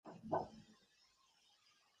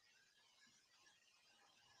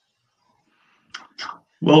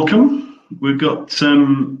Welcome. We've got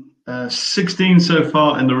 16 so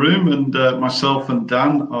far in the room, and myself and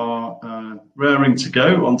Dan are raring to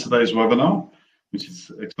go on today's webinar, which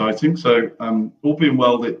is exciting. So all being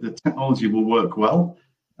well, the technology will work well.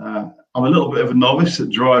 I'm a little bit of a novice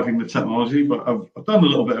at driving the technology, but I've done a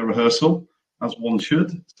little bit of rehearsal, as one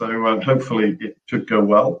should. So hopefully it should go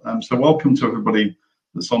well. So welcome to everybody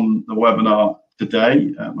that's on the webinar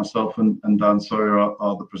today. Myself and Dan Sawyer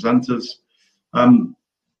are the presenters.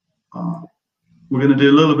 We're going to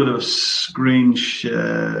do a little bit of a screen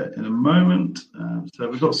share in a moment. So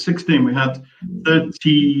we've got 16. We had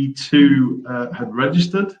 32 had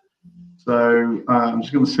registered. So I'm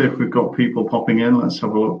just going to see if we've got people popping in. Let's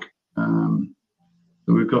have a look. So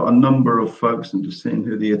we've got a number of folks. I'm just seeing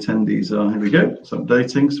who the attendees are. Here we go. It's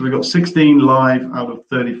updating. So we've got 16 live out of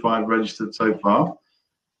 35 registered so far.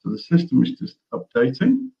 So the system is just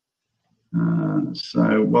updating.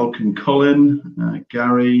 So welcome Colin,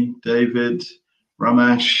 Gary, David,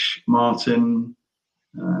 Ramesh, Martin,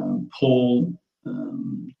 Paul,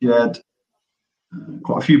 Jed,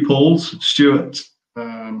 quite a few Pauls, Stuart,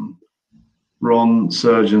 Ron,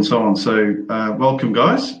 Serge, and so on. So welcome,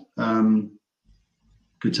 guys.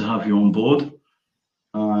 Good to have you on board.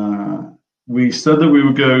 We said that we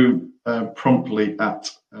would go promptly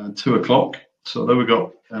at 2 o'clock. So although we've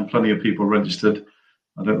got plenty of people registered,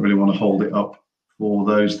 I don't really want to hold it up for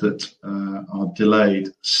those that are delayed.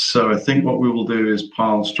 So I think what we will do is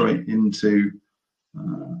pile straight into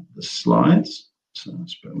the slides. So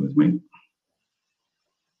just bear with me.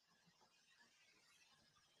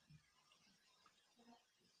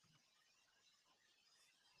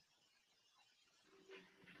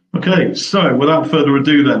 Okay, so without further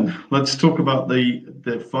ado then, let's talk about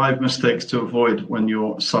the 5 mistakes to avoid when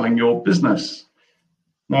you're selling your business.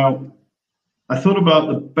 Now, I thought about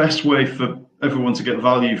the best way for everyone to get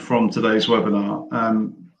value from today's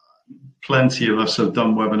webinar. Plenty of us have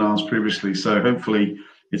done webinars previously, so hopefully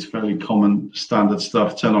it's fairly common standard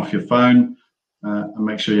stuff. Turn off your phone and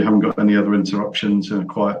make sure you haven't got any other interruptions, in a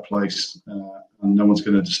quiet place, and no one's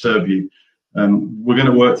going to disturb you. We're going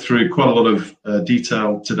to work through quite a lot of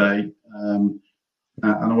detail today, and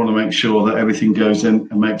I want to make sure that everything goes in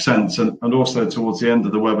and makes sense. And also towards the end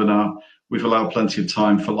of the webinar, we've allowed plenty of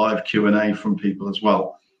time for live Q&A from people as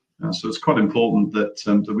well. So it's quite important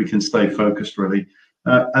that we can stay focused, really.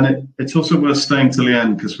 And it's also worth staying till the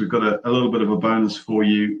end, because we've got a little bit of a bonus for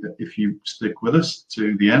you if you stick with us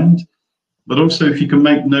to the end. But also, if you can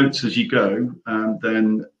make notes as you go,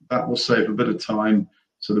 then that will save a bit of time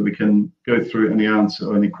so that we can go through any answer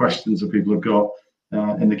or any questions that people have got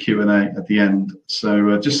in the Q&A at the end.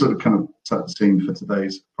 So just sort of kind of set the scene for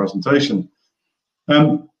today's presentation.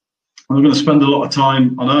 I'm going to spend a lot of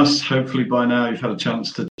time on us. Hopefully by now you've had a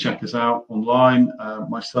chance to check us out online.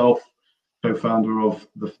 Myself, co-founder of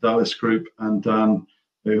the Fidelis Group, and Dan,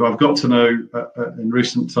 who I've got to know in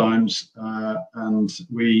recent times, and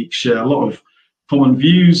we share a lot of common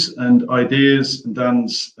views and ideas. And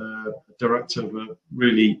Dan's director of a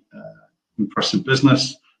really impressive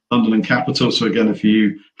business, London and Capital. So again, if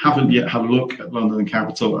you haven't yet had a look at London and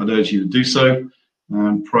Capital, I'd urge you to do so.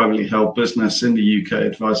 Privately held business in the UK,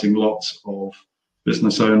 advising lots of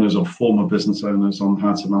business owners or former business owners on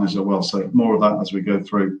how to manage their wealth. So more of that as we go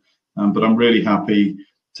through. But I'm really happy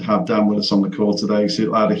to have Dan with us on the call today, so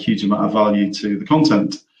it'll add a huge amount of value to the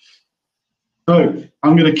content. So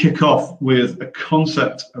I'm going to kick off with a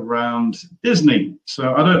concept around Disney.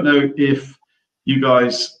 So I don't know if you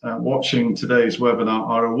guys watching today's webinar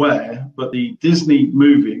are aware, but the Disney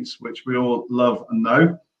movies, which we all love and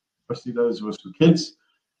know, especially those of us with kids,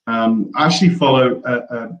 actually follow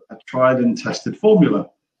a tried and tested formula.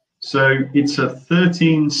 So it's a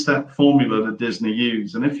 13-step formula that Disney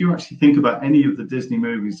use. And if you actually think about any of the Disney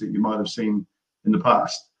movies that you might have seen in the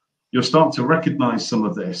past, you'll start to recognize some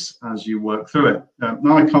of this as you work through it.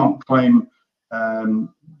 Now, I can't claim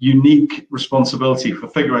unique responsibility for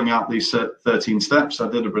figuring out these 13 steps. I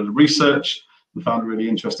did a bit of research and found a really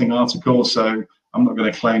interesting article. So I'm not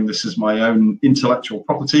going to claim this is my own intellectual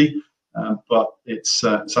property, but it's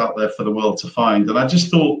out there for the world to find. And I just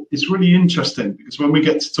thought it's really interesting, because when we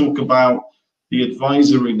get to talk about the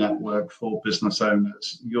advisory network for business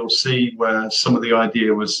owners, you'll see where some of the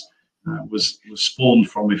idea was spawned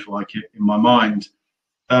from, if you like, in my mind.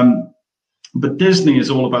 But Disney is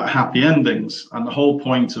all about happy endings, and the whole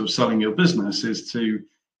point of selling your business is to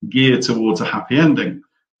gear towards a happy ending.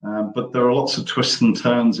 But there are lots of twists and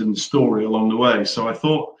turns in the story along the way. So I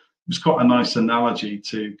thought it was quite a nice analogy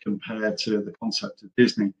to compare to the concept of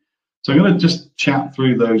Disney. So I'm going to just chat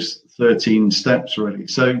through those 13 steps, really.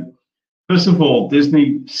 So First of all,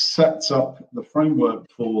 Disney sets up the framework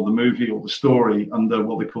for the movie or the story under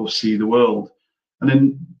what they call See the World. And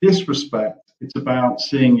in this respect, it's about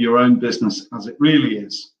seeing your own business as it really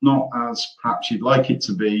is, not as perhaps you'd like it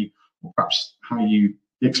to be, or perhaps how you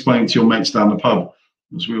explain to your mates down the pub,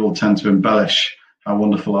 as we all tend to embellish how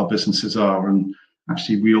wonderful our businesses are. And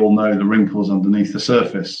actually, we all know the wrinkles underneath the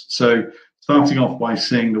surface. So starting off by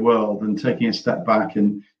seeing the world and taking a step back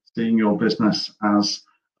and seeing your business as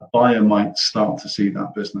a buyer might start to see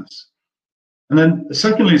that business. And then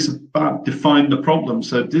secondly, it's about define the problem.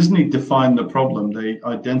 So Disney defined the problem. They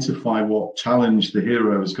identify what challenge the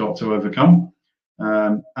hero has got to overcome.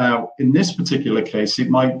 Now, in this particular case, it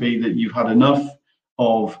might be that you've had enough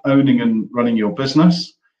of owning and running your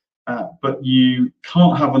business, but you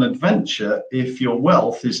can't have an adventure if your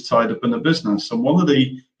wealth is tied up in a business. And one of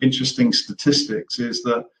the interesting statistics is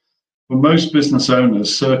that for most business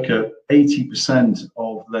owners, circa 80%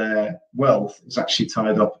 of their wealth is actually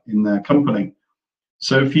tied up in their company.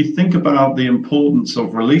 So if you think about the importance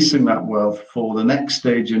of releasing that wealth for the next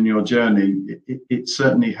stage in your journey, it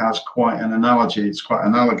certainly has quite an analogy. It's quite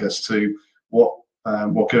analogous to what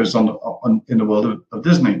goes on in the world of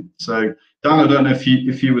Disney. So Dan, I don't know if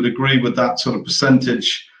you would agree with that sort of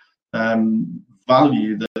percentage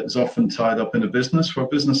value that is often tied up in a business for a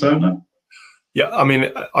business owner. Yeah, I mean,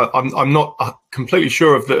 I'm not completely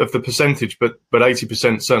sure of the percentage, but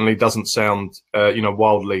 80% certainly doesn't sound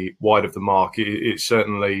wildly wide of the mark. It's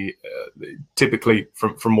certainly typically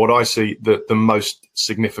from what I see the most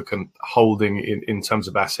significant holding in terms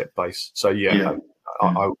of asset base. So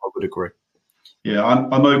I would agree. Yeah,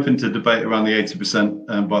 I'm open to debate around the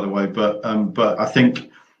 80%, by the way, but I think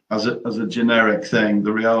as a generic thing,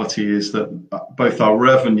 the reality is that both our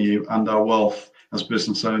revenue and our wealth as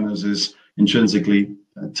business owners is intrinsically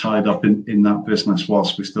tied up in that business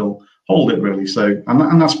whilst we still hold it, really. So,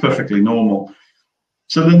 and that's perfectly normal.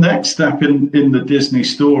 So the next step in the Disney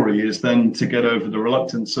story is then to get over the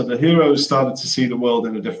reluctance. So the hero has started to see the world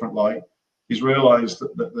in a different light. He's realized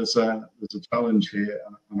that there's a challenge here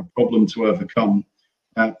and a problem to overcome.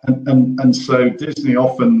 And so Disney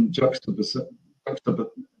often juxtapose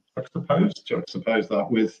that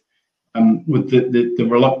with the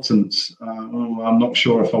reluctance. I'm not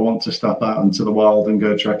sure if I want to step out into the wild and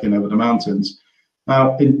go trekking over the mountains.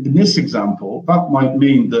 Now, in this example, that might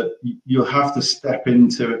mean that you'll have to step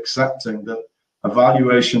into accepting that a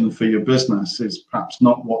valuation for your business is perhaps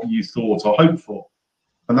not what you thought or hoped for.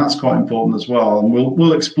 And that's quite important as well. And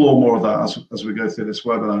we'll explore more of that as we go through this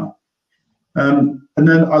webinar. And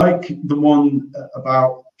then I like the one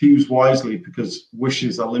about choose wisely because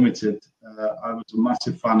wishes are limited. I was a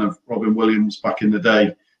massive fan of Robin Williams back in the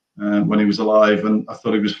day when he was alive, and I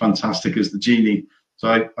thought he was fantastic as the genie.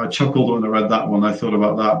 So I chuckled when I read that one. I thought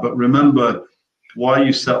about that. But remember why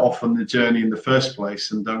you set off on the journey in the first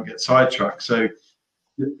place and don't get sidetracked. So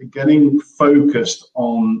getting focused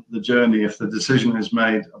on the journey if the decision is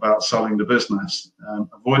made about selling the business,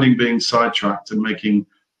 avoiding being sidetracked and making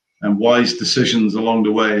wise decisions along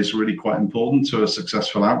the way is really quite important to a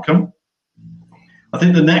successful outcome. I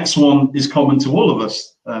think the next one is common to all of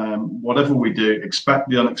us. Whatever we do, expect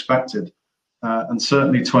the unexpected. And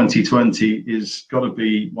certainly 2020 is got to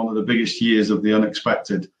be one of the biggest years of the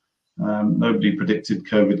unexpected. Nobody predicted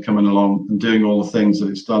COVID coming along and doing all the things that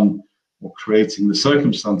it's done or creating the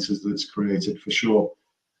circumstances that it's created, for sure.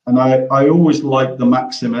 And I always like the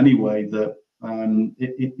maxim anyway that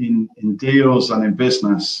in deals and in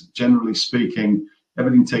business, generally speaking,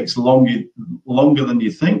 everything takes longer than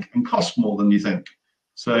you think and costs more than you think.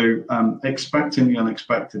 So expecting the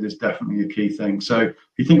unexpected is definitely a key thing. So if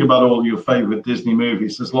you think about all your favorite Disney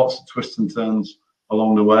movies, there's lots of twists and turns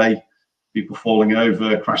along the way, people falling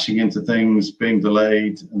over, crashing into things, being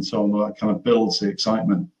delayed, and so on. That kind of builds the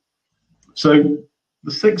excitement. So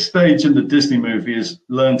the sixth stage in the Disney movie is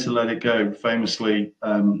learn to let it go. Famously,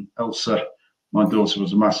 Elsa, my daughter,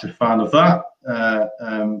 was a massive fan of that.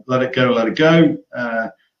 Let it go, let it go.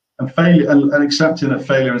 And failure and accepting that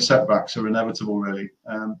failure and setbacks are inevitable, really,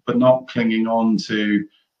 but not clinging on to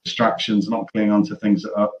distractions, not clinging on to things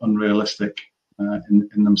that are unrealistic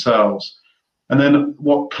in themselves. And then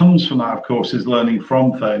what comes from that, of course, is learning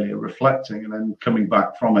from failure, reflecting, and then coming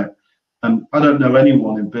back from it. And I don't know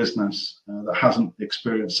anyone in business that hasn't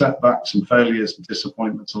experienced setbacks and failures and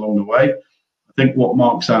disappointments along the way. I think what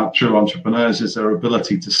marks out true entrepreneurs is their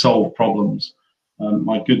ability to solve problems.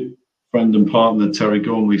 My good friend and partner, Terry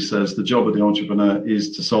Gormley, says the job of the entrepreneur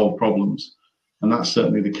is to solve problems. And that's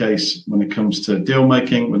certainly the case when it comes to deal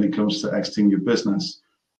making, when it comes to exiting your business.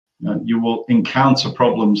 You will encounter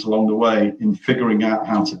problems along the way in figuring out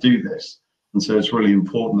how to do this. And so it's really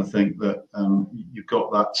important, I think, that you've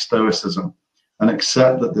got that stoicism and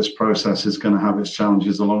accept that this process is going to have its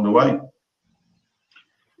challenges along the way.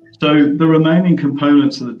 So the remaining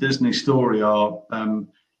components of the Disney story are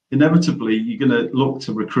inevitably you're going to look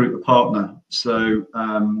to recruit a partner. So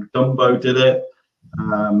Dumbo did it.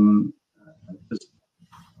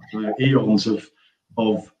 Eons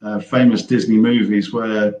of famous Disney movies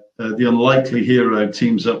where the unlikely hero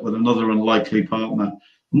teams up with another unlikely partner.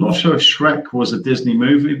 I'm not sure if Shrek was a Disney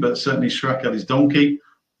movie, but certainly Shrek had his donkey,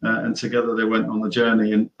 and together they went on the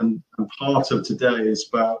journey. And part of today is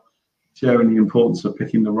about sharing the importance of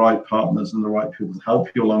picking the right partners and the right people to help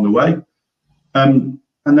you along the way.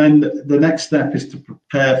 And then the next step is to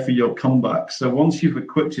prepare for your comeback. So once you've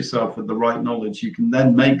equipped yourself with the right knowledge, you can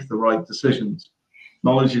then make the right decisions.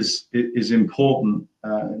 Knowledge is important.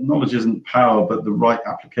 Knowledge isn't power, but the right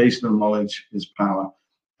application of knowledge is power.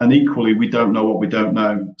 And equally, we don't know what we don't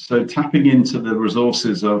know. So tapping into the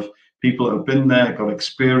resources of people that have been there, got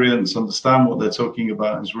experience, understand what they're talking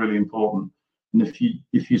about is really important. And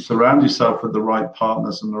if you surround yourself with the right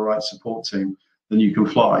partners and the right support team, then you can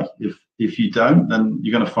fly. If you don't, then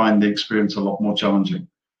you're going to find the experience a lot more challenging.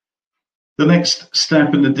 The next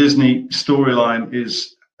step in the Disney storyline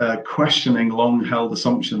is questioning long-held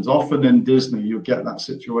assumptions. Often in Disney, you'll get that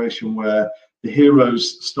situation where the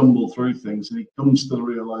heroes stumble through things and he comes to the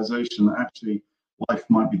realization that actually life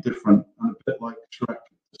might be different. And a bit like Shrek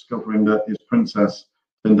discovering that his princess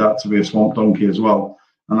turned out to be a swamp donkey as well,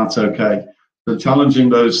 and that's okay. So challenging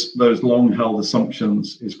those long-held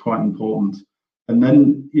assumptions is quite important. And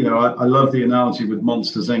then, I love the analogy with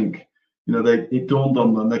Monsters, Inc. It dawned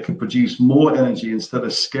on them they could produce more energy instead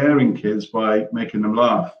of scaring kids by making them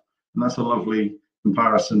laugh. And that's a lovely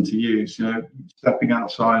comparison to use, stepping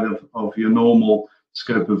outside of your normal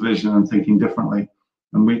scope of vision and thinking differently.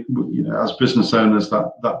 And we as business owners,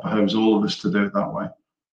 that behoves all of us to do it that way.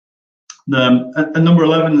 And number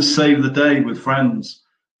 11 is save the day with friends.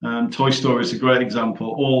 Toy Story is a great example.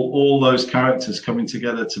 All those characters coming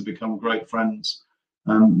together to become great friends.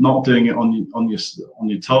 Not doing it on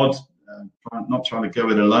your Todd, not trying to go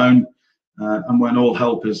it alone. And when all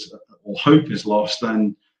hope is lost,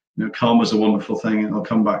 then karma's a wonderful thing, and it'll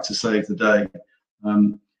come back to save the day.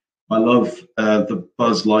 I love the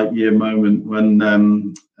Buzz Lightyear moment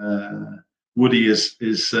when Woody is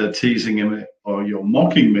teasing him, "Oh, you're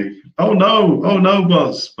mocking me. Oh no,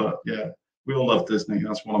 Buzz." But yeah, we all love Disney.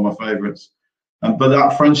 That's one of my favorites. But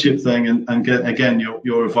that friendship thing, and again,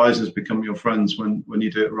 your advisors become your friends when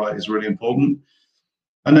you do it right, is really important.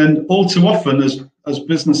 And then all too often, as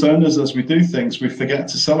business owners, as we do things, we forget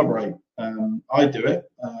to celebrate. I do it.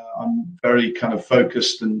 I'm very kind of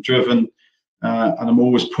focused and driven, and I'm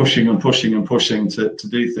always pushing to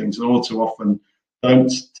do things. And all too often,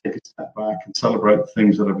 don't take a step back and celebrate the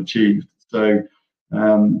things that I've achieved. So,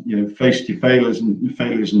 faced your failures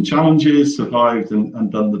and challenges, survived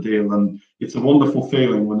and done the deal. And it's a wonderful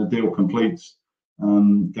feeling when the deal completes.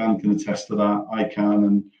 Dan can attest to that. I can.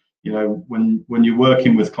 And when you're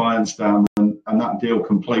working with clients, Dan, and that deal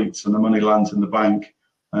completes and the money lands in the bank,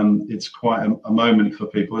 it's quite a moment for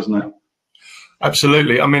people, isn't it?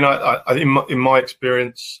 Absolutely. I mean, in my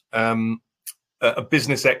experience, a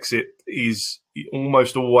business exit is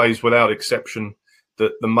almost always, without exception,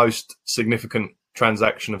 the most significant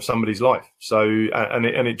transaction of somebody's life. So, and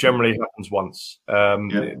it generally happens once. There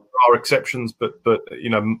are exceptions, but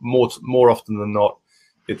more often than not,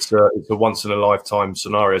 it's a once in a lifetime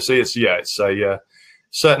scenario. So it's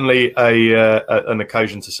certainly an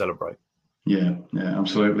occasion to celebrate. Yeah,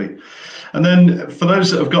 absolutely. And then for those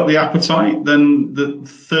that have got the appetite, then the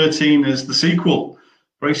 13 is the sequel.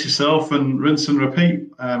 Brace yourself and rinse and repeat.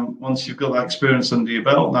 Once you've got that experience under your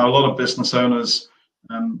belt. Now, a lot of business owners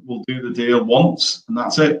will do the deal once and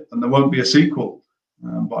that's it, and there won't be a sequel.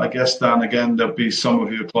 But I guess, Dan, again, there'll be some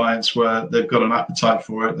of your clients where they've got an appetite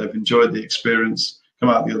for it, they've enjoyed the experience, come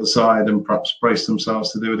out the other side and perhaps brace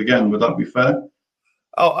themselves to do it again. Would that be fair?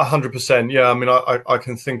 Oh, 100%. Yeah, I mean, I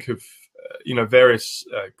can think of various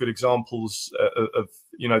good examples of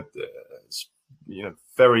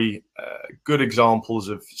very good examples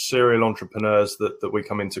of serial entrepreneurs that we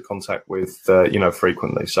come into contact with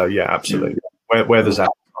frequently. So yeah, absolutely. Where there's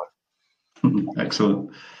appetite. Excellent.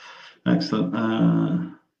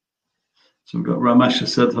 So we've got Ramesh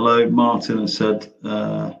has said hello. Martin has said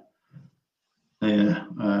hi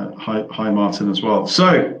Martin as well.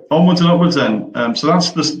 So onwards and upwards then. So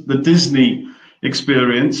that's the Disney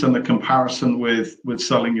experience and the comparison with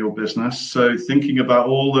selling your business. So thinking about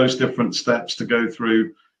all those different steps to go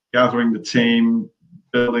through, gathering the team,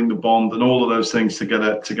 building the bond, and all of those things to get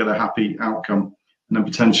a happy outcome, and then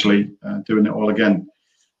potentially doing it all again.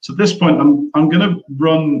 So at this point, I'm going to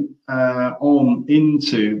run on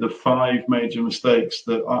into the 5 major mistakes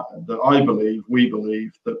that we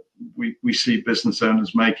believe that we see business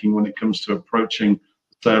owners making when it comes to approaching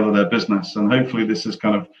the sale of their business. And hopefully this is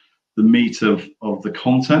kind of the meat of the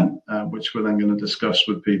content, which we're then going to discuss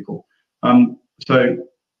with people. So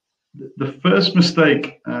the first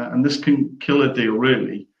mistake, and this can kill a deal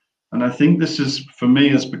really, and I think this is, for me,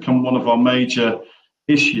 has become one of our major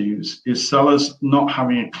issues, is sellers not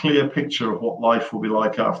having a clear picture of what life will be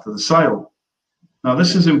like after the sale. Now,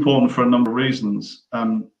 this is important for a number of reasons.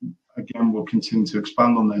 Again, we'll continue to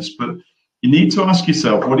expand on this, but you need to ask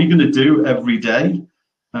yourself, what are you going to do every day?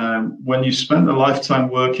 When you spend a lifetime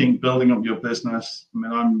working, building up your business, I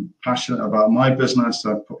mean, I'm passionate about my business.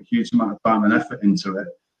 I've put a huge amount of time and effort into it.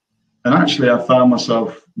 And actually, I found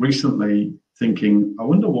myself recently thinking, I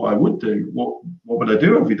wonder what I would do. What would I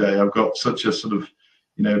do every day? I've got such a sort of,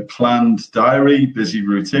 planned diary, busy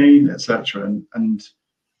routine, etc. And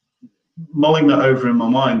mulling that over in my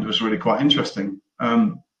mind was really quite interesting.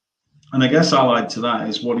 And I guess allied to that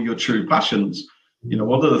is, what are your true passions?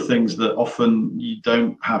 What are the things that often you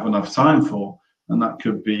don't have enough time for? And that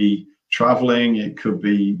could be traveling, it could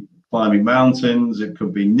be climbing mountains, it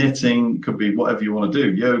could be knitting, it could be whatever you want to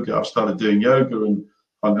do. Yoga, I've started doing yoga and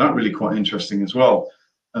find that really quite interesting as well.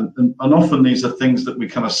 And often these are things that we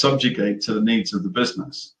kind of subjugate to the needs of the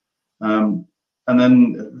business. And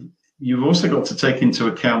then you've also got to take into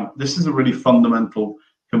account, this is a really fundamental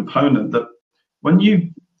component, that when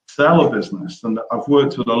you sell a business, and I've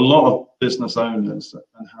worked with a lot of business owners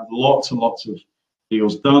and had lots and lots of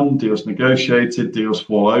deals done, deals negotiated, deals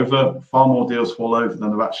fall over, far more deals fall over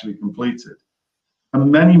than have actually completed. And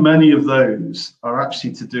many of those are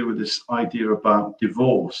actually to do with this idea about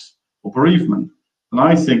divorce or bereavement. And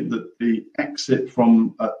I think that the exit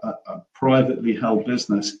from a privately held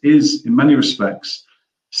business is, in many respects,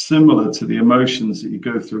 similar to the emotions that you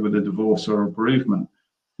go through with a divorce or a bereavement.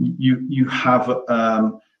 You have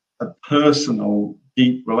a personal,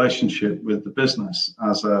 deep relationship with the business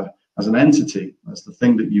as an entity, as the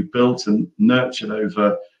thing that you built and nurtured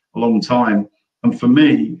over a long time. And for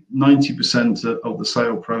me, 90% of the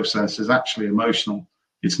sale process is actually emotional.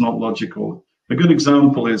 It's not logical. A good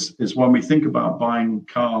example is when we think about buying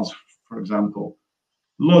cars, for example.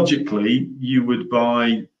 Logically, you would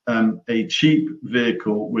buy a cheap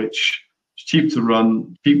vehicle which is cheap to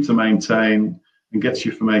run, cheap to maintain, and gets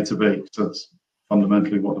you from A to B. So that's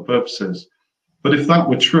fundamentally what the purpose is. But if that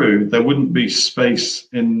were true, there wouldn't be space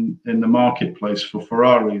in the marketplace for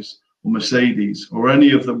Ferraris or Mercedes or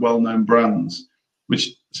any of the well-known brands,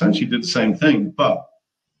 which essentially did the same thing, but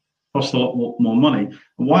cost a lot more money.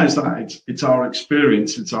 And why is that? It's our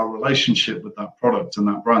experience, it's our relationship with that product and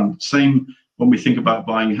that brand. Same when we think about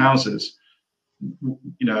buying houses.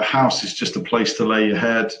 A house is just a place to lay your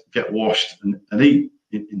head, get washed, and eat,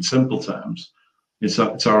 in simple terms. It's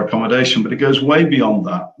our accommodation, but it goes way beyond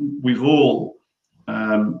that. We've all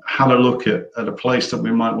had a look at a place that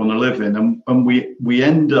we might want to live in, and we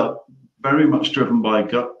end up very much driven by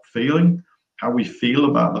gut feeling, how we feel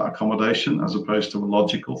about that accommodation, as opposed to a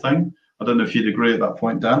logical thing. I don't know if you'd agree at that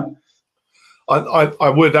point, Dan. I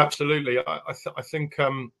would, absolutely. I think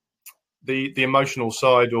the emotional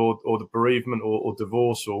side, or the bereavement or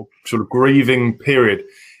divorce or sort of grieving period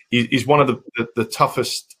is one of the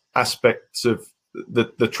toughest aspects of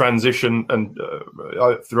the transition, and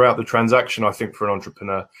throughout the transaction. I think for an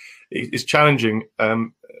entrepreneur, it's challenging.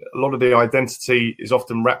 A lot of the identity is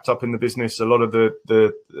often wrapped up in the business. A lot of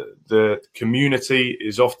the community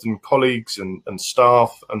is often colleagues and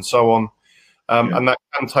staff and so on, and that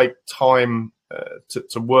can take time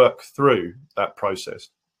to work through that process.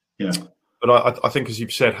 Yeah, but I think, as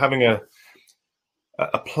you've said, having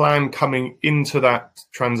a plan coming into that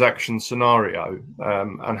transaction scenario,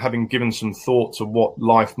 and having given some thought to what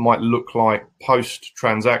life might look like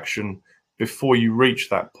post-transaction before you reach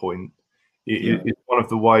that point, is one of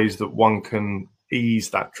the ways that one can ease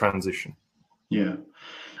that transition. Yeah,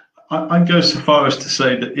 I'd go so far as to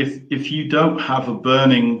say that if you don't have a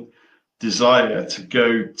burning desire to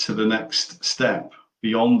go to the next step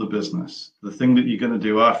beyond the business, the thing that you're going to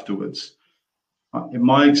do afterwards, in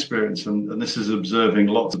my experience, and this is observing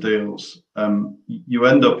lots of deals, you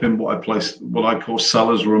end up in what I call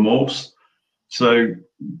seller's remorse. So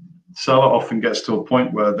seller often gets to a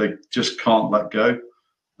point where they just can't let go.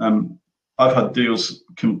 I've had deals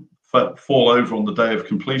fall over on the day of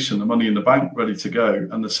completion, the money in the bank ready to go,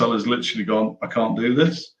 and the seller's literally gone, I can't do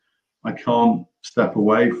this. I can't step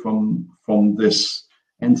away from this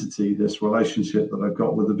entity, this relationship that I've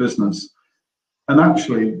got with the business. And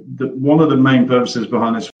actually, one of the main purposes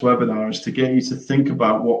behind this webinar is to get you to think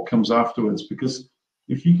about what comes afterwards, because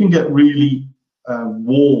if you can get really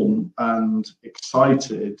warm and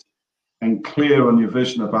excited and clear on your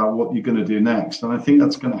vision about what you're going to do next, and I think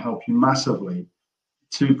that's going to help you massively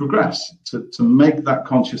to progress, to make that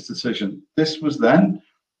conscious decision. This was then.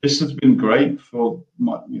 This has been great for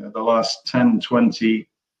the last 10, 20,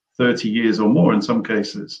 30 years or more in some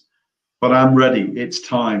cases. But I'm ready. It's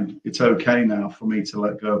time. It's okay now for me to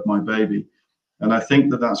let go of my baby. And I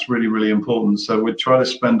think that that's really, really important. So we try to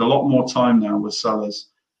spend a lot more time now with sellers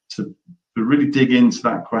to really dig into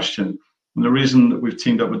that question. And the reason that we've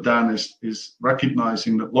teamed up with Dan is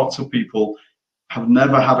recognizing that lots of people have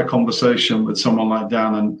never had a conversation with someone like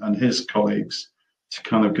Dan and his colleagues to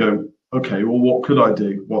kind of go, okay, well, what could I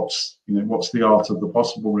do? What's the art of the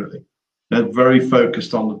possible, really? They're very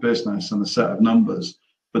focused on the business and the set of numbers,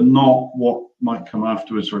 but not what might come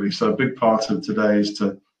afterwards, really. So a big part of today is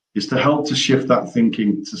to help to shift that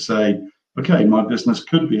thinking to say, okay, my business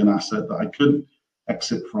could be an asset that I could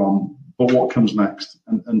exit from, but what comes next?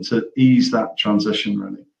 And to ease that transition,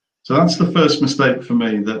 really. So that's the first mistake for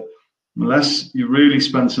me, that unless you really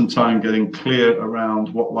spend some time getting clear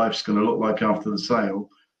around what life's going to look like after the sale,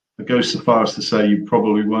 it goes so far as to say you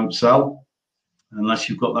probably won't sell unless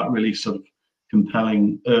you've got that really sort of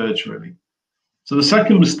compelling urge, really. So the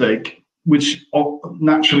second mistake, which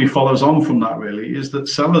naturally follows on from that, really, is that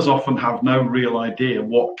sellers often have no real idea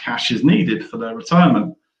what cash is needed for their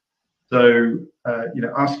retirement. So,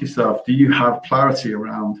 ask yourself, do you have clarity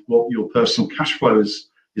around what your personal cash flow is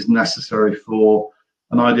necessary for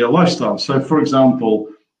an ideal lifestyle? So, for example,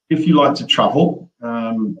 if you like to travel,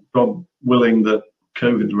 God willing that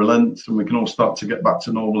COVID relents and we can all start to get back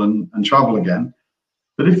to normal and travel again.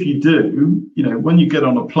 But if you do, when you get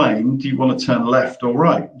on a plane, do you want to turn left or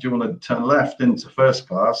right? Do you want to turn left into first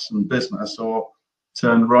class and business, or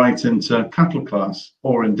turn right into cattle class,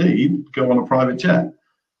 or indeed go on a private jet,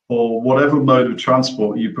 or whatever mode of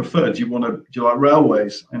transport you prefer? Do you like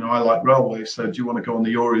railways? I like railways. So do you want to go on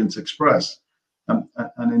the Orient Express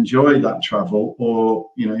and enjoy that travel,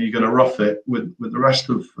 or you're going to rough it with the rest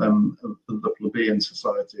of the plebeian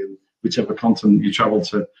society, whichever continent you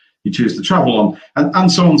choose to travel on,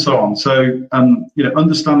 and so on and so on. So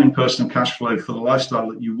understanding personal cash flow for the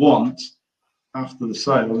lifestyle that you want after the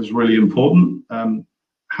sale is really important.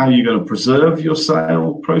 How are you going to preserve your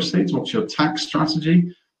sale proceeds? What's your tax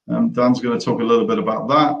strategy? Dan's going to talk a little bit about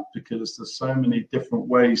that, because there's so many different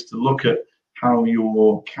ways to look at how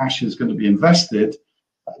your cash is going to be invested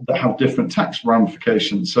that have different tax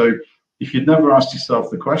ramifications. So if you've never asked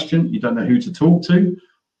yourself the question, you don't know who to talk to,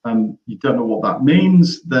 you don't know what that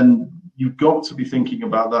means, then you've got to be thinking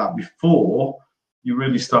about that before you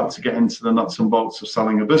really start to get into the nuts and bolts of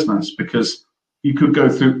selling a business, because you could go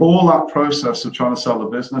through all that process of trying to sell a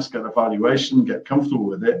business, get a valuation, get comfortable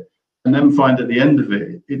with it, and then find at the end of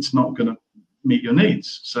it, it's not going to meet your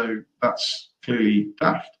needs. So that's clearly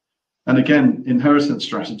daft. And again, inheritance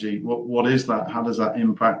strategy, what is that? How does that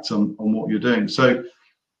impact on what you're doing? So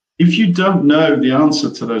if you don't know the answer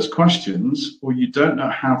to those questions, or you don't know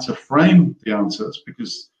how to frame the answers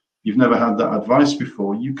because you've never had that advice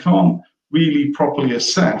before, you can't really properly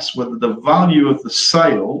assess whether the value of the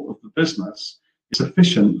sale of the business is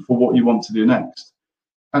sufficient for what you want to do next.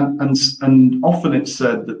 And often it's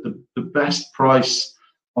said that the best price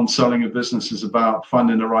on selling a business is about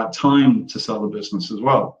finding the right time to sell the business as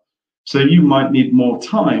well. So you might need more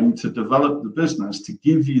time to develop the business to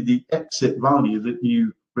give you the exit value that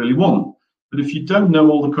you really want. But if you don't know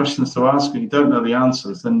all the questions to ask and you don't know the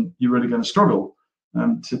answers, then you're really going to struggle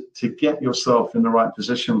to get yourself in the right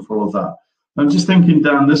position for all of that. I'm just thinking,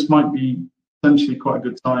 Dan, this might be potentially quite a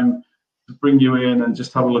good time to bring you in and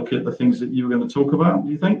just have a look at the things that you were going to talk about.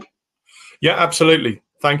 Do you think? Yeah, absolutely.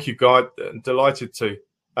 Thank you, Guy. Delighted to.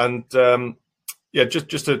 And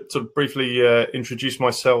just to briefly introduce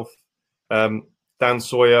myself. Dan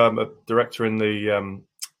Sawyer, I'm a director in the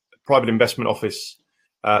private investment office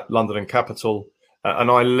at London and Capital,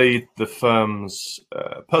 and I lead the firm's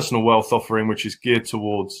personal wealth offering, which is geared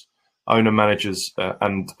towards owner managers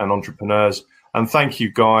and entrepreneurs. And thank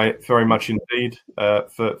you, Guy, very much indeed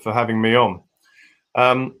for having me on.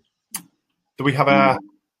 Do we have our?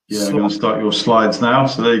 Yeah, I'm going to start your slides now.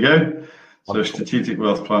 So there you go. So strategic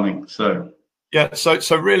wealth planning. Yeah,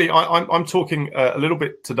 so really, I'm talking a little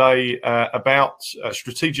bit today about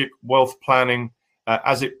strategic wealth planning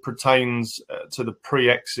as it pertains to the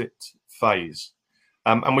pre-exit phase.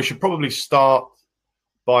 And we should probably start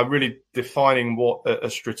by really defining what a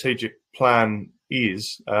strategic plan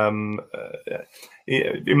is. In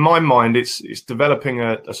my mind, it's developing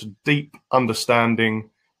a sort of deep understanding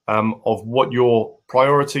of what your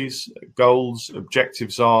priorities, goals,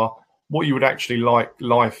 objectives are, what you would actually like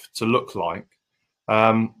life to look like.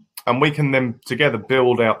 And we can then together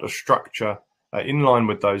build out a structure in line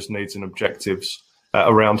with those needs and objectives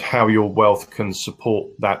around how your wealth can support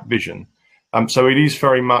that vision. So it is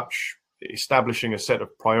very much establishing a set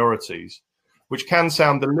of priorities, which can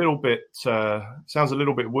sound a little bit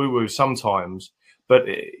woo-woo sometimes, but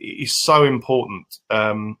it is so important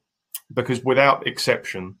because without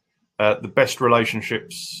exception, the best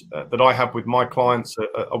relationships that I have with my clients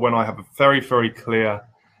are when I have a very, very clear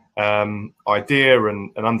idea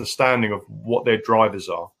and understanding of what their drivers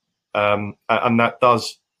are. And that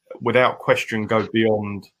does, without question, go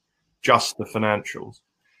beyond just the financials.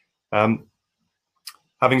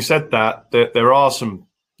 Having said that, there are some,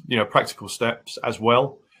 practical steps as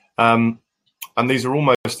well. And these are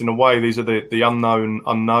almost, in a way, these are the unknown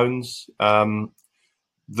unknowns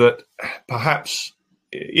that perhaps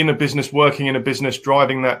working in a business,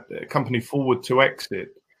 driving that company forward to exit,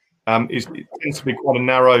 it tends to be quite a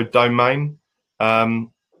narrow domain,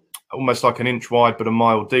 almost like an inch wide but a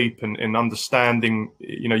mile deep, in understanding,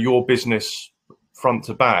 your business front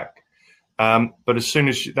to back. But as soon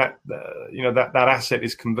as that asset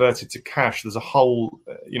is converted to cash, there's a whole,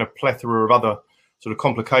 plethora of other sort of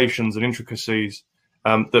complications and intricacies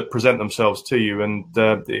that present themselves to you, and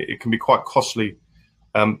it can be quite costly,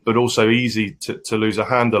 but also easy to lose a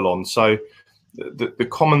handle on. So the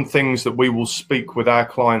common things that we will speak with our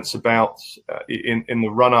clients about in the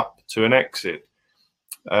run up to an exit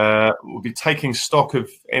will be taking stock of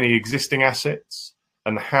any existing assets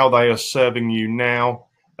and how they are serving you now,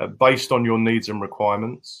 based on your needs and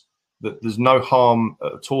requirements. That there's no harm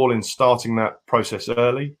at all in starting that process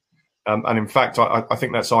early. And in fact, I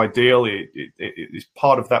think that's ideal. It is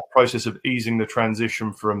part of that process of easing the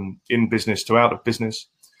transition from in business to out of business.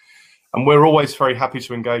 And we're always very happy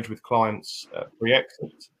to engage with clients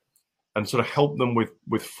pre-exit and sort of help them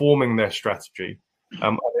with forming their strategy.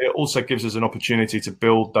 It also gives us an opportunity to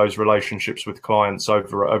build those relationships with clients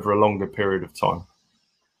over a longer period of time.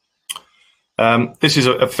 This is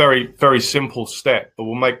a very, very simple step, but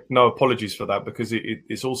we'll make no apologies for that because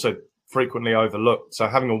it's also frequently overlooked. So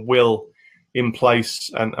having a will in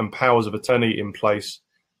place and powers of attorney in place,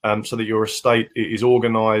 so that your estate is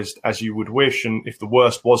organised as you would wish, and if the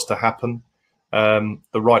worst was to happen,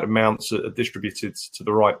 the right amounts are distributed to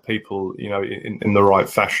the right people, in the right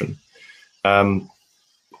fashion.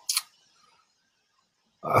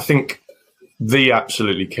 I think the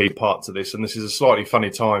absolutely key part to this, and this is a slightly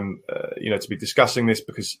funny time, to be discussing this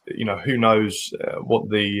because, who knows what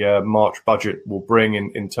the March budget will bring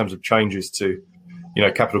in terms of changes to,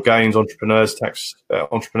 capital gains, entrepreneurs tax,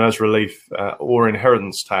 entrepreneurs relief, or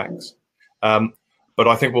inheritance tax. But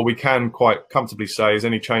I think what we can quite comfortably say is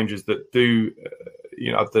any changes that do,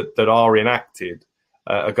 that are enacted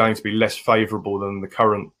are going to be less favourable than the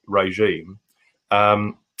current regime.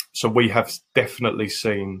 So we have definitely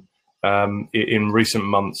seen in recent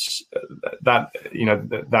months that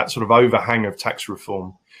sort of overhang of tax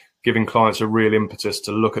reform, giving clients a real impetus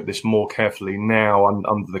to look at this more carefully now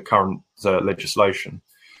under the current legislation.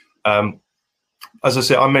 As I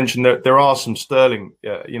said, I mentioned that there are some sterling,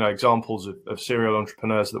 examples of serial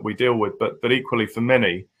entrepreneurs that we deal with, but equally for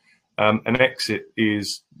many, an exit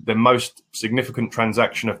is the most significant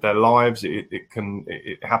transaction of their lives. It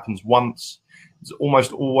happens once. It's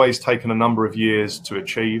almost always taken a number of years to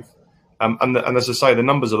achieve. And as I say, the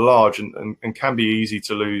numbers are large and can be easy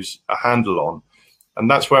to lose a handle on. And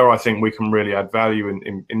that's where I think we can really add value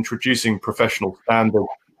in introducing professional standards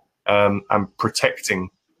and protecting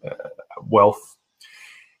wealth.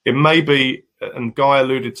 It may be, and Guy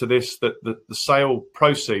alluded to this, that the sale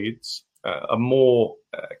proceeds are more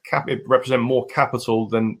represent more capital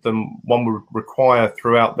than one would require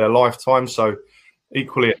throughout their lifetime. So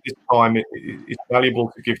equally at this time, it's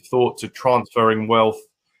valuable to give thought to transferring wealth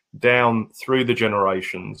down through the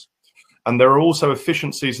generations. And there are also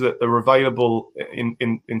efficiencies that are available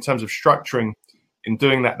in terms of structuring in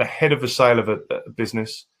doing that ahead of the sale of a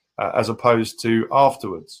business as opposed to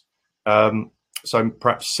afterwards. So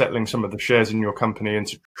perhaps settling some of the shares in your company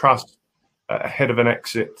into trust ahead of an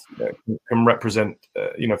exit can represent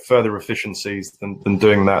further efficiencies than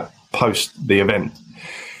doing that post the event.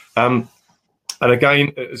 And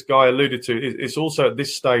again, as Guy alluded to, it's also at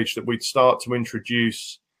this stage that we'd start to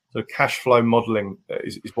introduce the cash flow modelling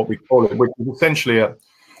is what we call it, which is essentially a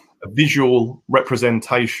visual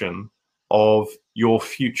representation of your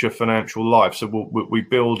future financial life. So we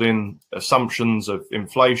build in assumptions of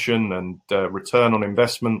inflation and return on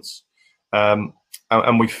investments, and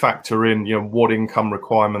we factor in what income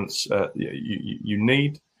requirements you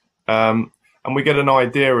need, and we get an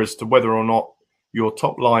idea as to whether or not your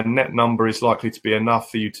top line net number is likely to be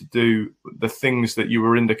enough for you to do the things that you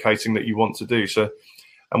were indicating that you want to do. So,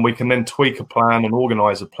 and we can then tweak a plan and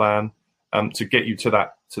organize a plan to get you to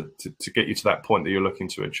that to get you to that point that you're looking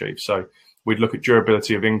to achieve. So we'd look at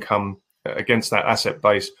durability of income against that asset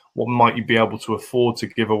base. What might you be able to afford to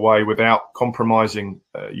give away without compromising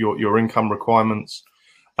your income requirements,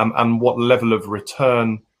 and what level of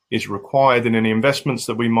return is required in any investments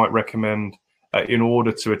that we might recommend in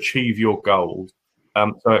order to achieve your goals.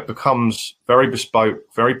 So it becomes very bespoke,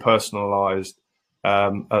 very personalized,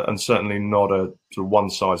 and certainly not a sort of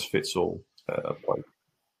one-size-fits-all approach.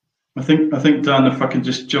 I think, Dan, if I could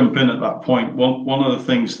just jump in at that point, one of the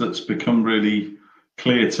things that's become really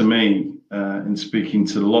clear to me in speaking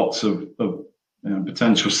to lots of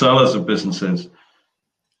potential sellers of businesses,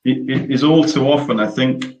 it is all too often, I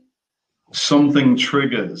think, something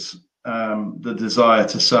triggers the desire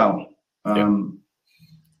to sell.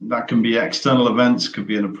 That can be external events, could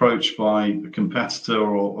be an approach by a competitor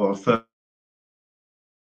or a third.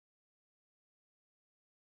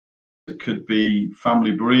 It could be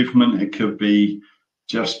family bereavement. It could be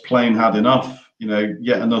just plain had enough.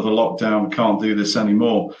 Yet another lockdown. Can't do this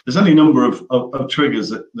anymore. There's any number of triggers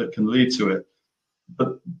that can lead to it.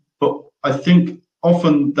 But I think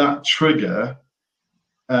often that trigger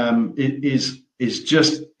is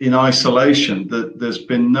just in isolation. That there's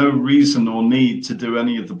been no reason or need to do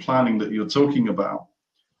any of the planning that you're talking about.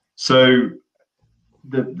 So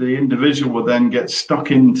the individual will then get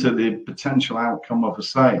stuck into the potential outcome of a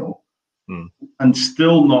sale. And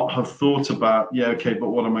still not have thought about, but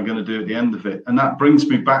what am I going to do at the end of it? And that brings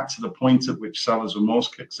me back to the point at which seller's remorse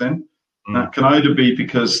kicks in. That can either be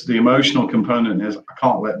because the emotional component is, I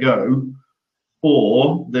can't let go,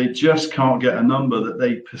 or they just can't get a number that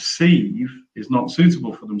they perceive is not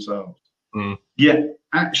suitable for themselves. Yet,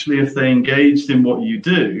 actually, if they engaged in what you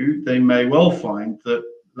do, they may well find that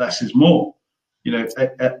less is more.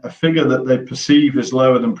 A figure that they perceive as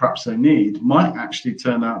lower than perhaps they need might actually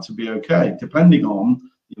turn out to be okay, depending on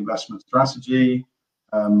the investment strategy,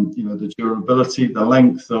 the durability, the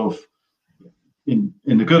length of. In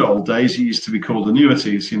the good old days, it used to be called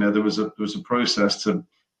annuities. There was a process to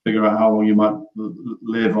figure out how long you might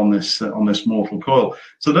live on this mortal coil.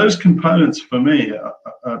 So those components for me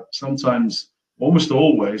are sometimes, almost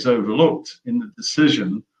always, overlooked in the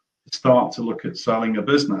decision to start to look at selling a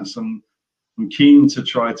business. And I'm keen to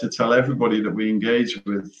try to tell everybody that we engage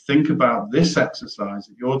with, think about this exercise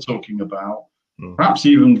that you're talking about, perhaps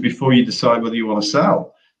even before you decide whether you want to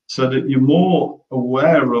sell, so that you're more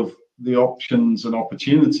aware of the options and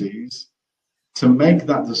opportunities to make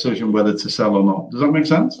that decision whether to sell or not. Does that make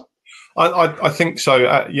sense? I think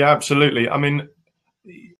so. Yeah, absolutely. I mean,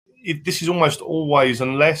 this is almost always,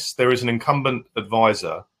 unless there is an incumbent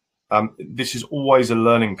advisor, this is always a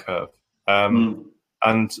learning curve.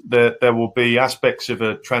 And there will be aspects of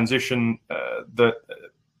a transition that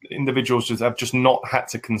individuals have just not had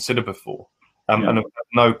to consider before, and have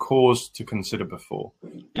no cause to consider before,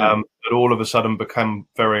 that all of a sudden become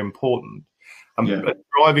very important. But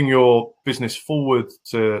driving your business forward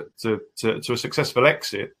to a successful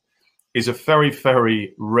exit is a very,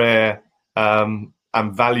 very rare and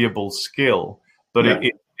valuable skill, but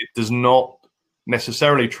it does not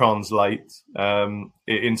necessarily translate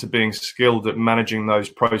into being skilled at managing those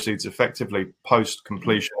proceeds effectively post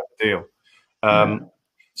completion of the deal.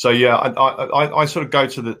 So I sort of go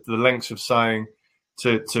to the lengths of saying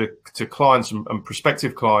to clients and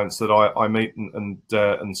prospective clients that I meet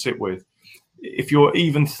and sit with, if you're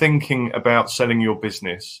even thinking about selling your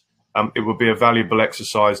business, it would be a valuable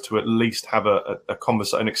exercise to at least have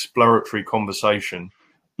an exploratory conversation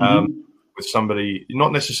with somebody,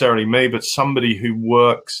 not necessarily me, but somebody who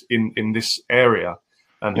works in this area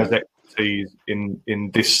and has expertise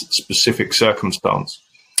in this specific circumstance.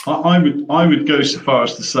 I would go so far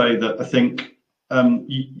as to say that I think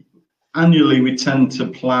annually we tend to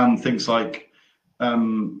plan things like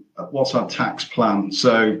what's our tax plan.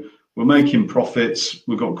 So we're making profits,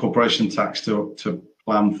 we've got corporation tax to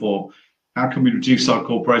plan for. How can we reduce our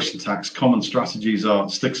corporation tax? Common strategies are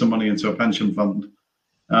stick some money into a pension fund.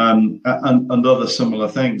 And other similar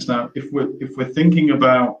things. Now, if we're thinking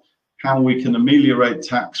about how we can ameliorate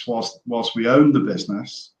tax whilst we own the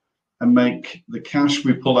business and make the cash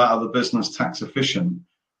we pull out of the business tax efficient,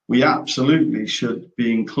 we absolutely should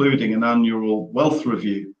be including an annual wealth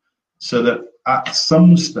review, so that at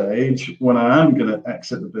some stage, when I am going to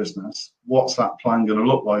exit the business, what's that plan going to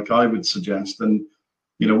look like? I would suggest, and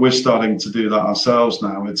we're starting to do that ourselves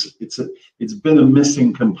now. It's been a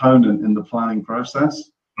missing component in the planning process.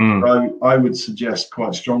 I would suggest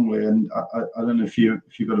quite strongly, and I don't know if you've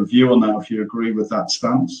got a view on that, if you agree with that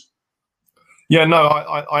stance. Yeah, no,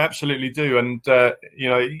 I absolutely do, and you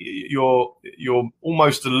know, you're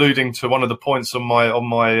almost alluding to one of the points on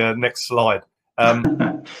my next slide.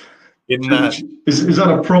 In is that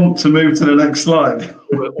a prompt to move to the next slide?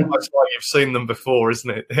 Almost like you've seen them before, isn't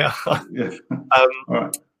it? Yeah. Yeah. All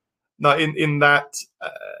right. No, in that,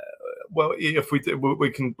 well, if we do,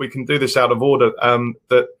 we can do this out of order.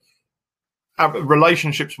 That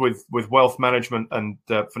relationships with wealth management and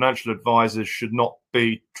financial advisors should not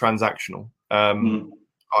be transactional.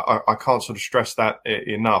 I can't sort of stress that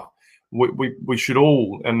enough. We should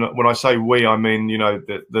all, and when I say we, I mean, you know,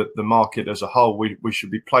 the market as a whole, we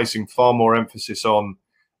should be placing far more emphasis on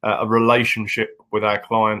a relationship with our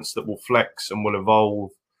clients that will flex and will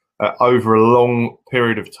evolve over a long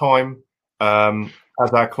period of time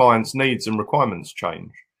as our clients' needs and requirements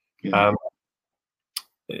change. Yeah.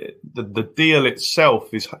 The deal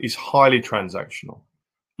itself is highly transactional,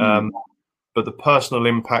 but the personal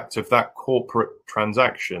impact of that corporate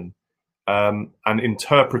transaction and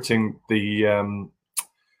interpreting the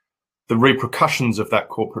repercussions of that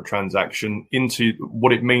corporate transaction into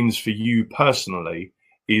what it means for you personally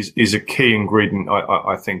is a key ingredient,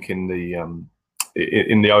 I think, in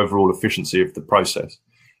the overall efficiency of the process.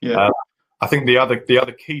 Yeah. I think the other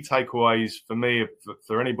key takeaways for me,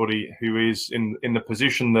 for anybody who is in the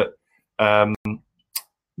position that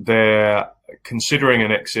they're considering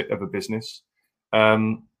an exit of a business,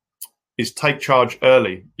 is take charge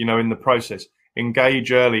early. You know, in the process,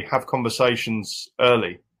 engage early, have conversations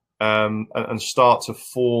early, and start to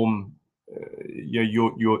form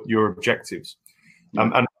your objectives.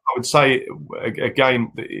 And I would say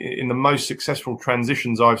again, in the most successful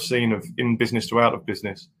transitions I've seen of in business to out of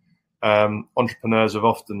business. Entrepreneurs have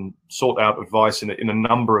often sought out advice in a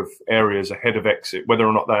number of areas ahead of exit, whether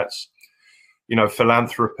or not that's, you know,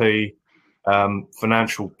 philanthropy,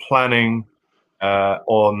 financial planning,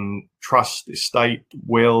 on trust, estate,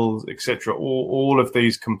 wills, etc. All of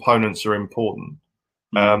these components are important,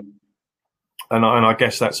 and I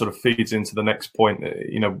guess that sort of feeds into the next point,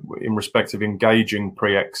 you know, in respect of engaging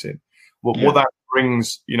pre-exit. What that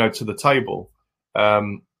brings, you know, to the table.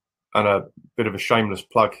 And a bit of a shameless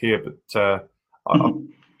plug here, but I've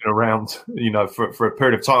been around, you know, for a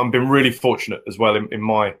period of time. I've been really fortunate as well in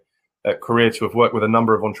my career to have worked with a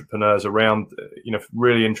number of entrepreneurs around, you know,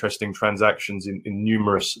 really interesting transactions in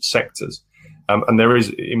numerous sectors. And there is,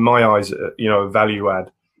 in my eyes, you know, a value add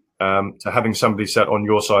to having somebody sat on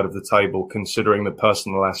your side of the table, considering the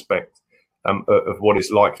personal aspect of what is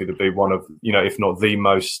likely to be one of, you know, if not the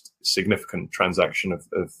most significant transaction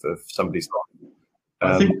of somebody's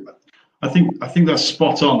life. I think that's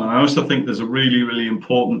spot on, and I also think there's a really, really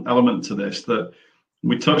important element to this that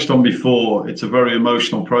we touched on before. It's a very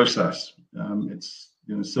emotional process. It's,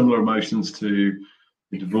 you know, similar emotions to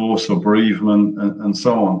divorce or bereavement and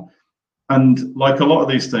so on. And like a lot of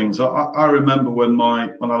these things, I remember when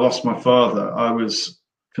I lost my father, I was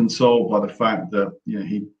consoled by the fact that, you know,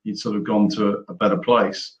 he'd sort of gone to a better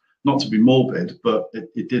place. Not to be morbid, but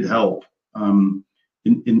it did help in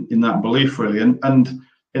that belief, really.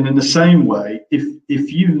 And in the same way,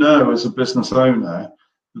 if you know as a business owner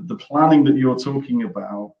that the planning that you're talking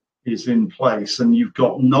about is in place and you've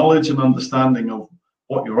got knowledge and understanding of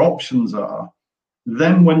what your options are,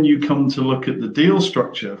 then when you come to look at the deal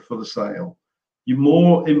structure for the sale, you're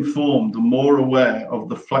more informed and more aware of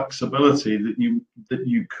the flexibility that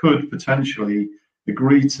you could potentially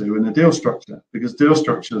agree to in a deal structure, because deal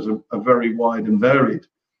structures are very wide and varied,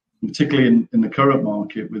 particularly in the current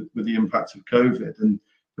market with the impact of COVID. And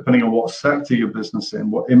depending on what sector your business in,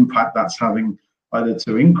 what impact that's having either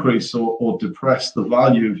to increase or depress the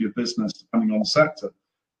value of your business, depending on the sector.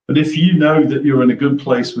 But if you know that you're in a good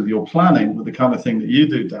place with your planning, with the kind of thing that you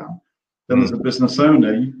do, Dan, then as a business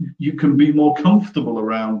owner, you can be more comfortable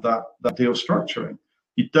around that deal structuring.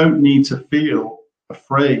 You don't need to feel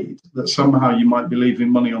afraid that somehow you might be leaving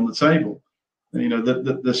money on the table. You know,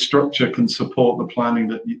 that the structure can support the planning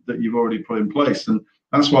that you've already put in place. And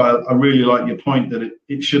that's why I really like your point that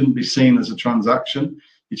it shouldn't be seen as a transaction.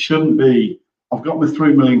 It shouldn't be, I've got my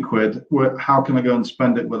 3 million quid, how can I go and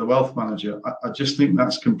spend it with a wealth manager? I just think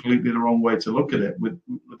that's completely the wrong way to look at it. Would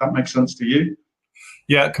that make sense to you?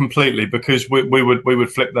 Yeah, completely, because we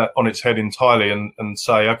would flip that on its head entirely and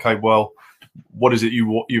say, okay, well, what is it you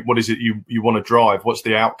want to drive? What's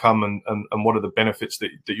the outcome and what are the benefits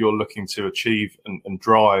that you're looking to achieve and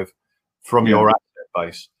drive from your asset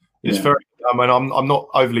base? It's very, I mean, I'm not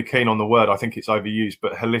overly keen on the word. I think it's overused,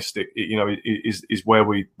 but holistic, you know, is where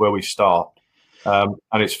we start. And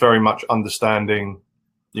it's very much understanding,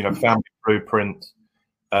 you know, family blueprint,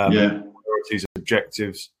 priorities,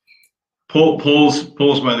 objectives.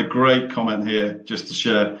 Paul's made a great comment here, just to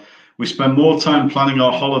share, we spend more time planning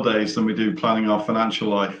our holidays than we do planning our financial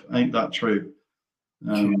life. Ain't that true?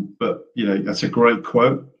 But that's a great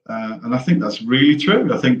quote, and I think that's really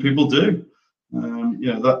true. I think people do.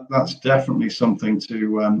 That's definitely something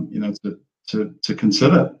to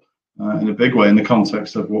consider in a big way in the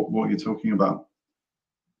context of what you're talking about.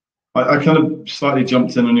 I kind of slightly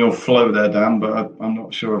jumped in on your flow there, Dan, but I'm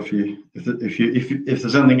not sure if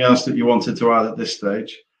there's anything else that you wanted to add at this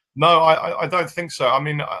stage. No, I don't think so. I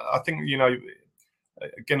mean, I think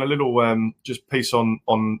again, a little just piece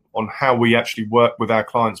on how we actually work with our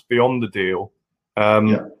clients beyond the deal.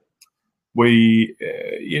 We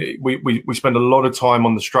spend a lot of time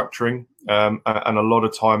on the structuring and a lot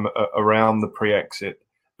of time around the pre-exit.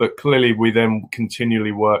 But clearly, we then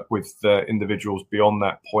continually work with individuals beyond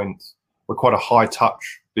that point. We're quite a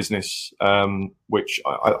high-touch business, which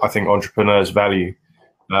I think entrepreneurs value.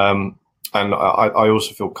 And I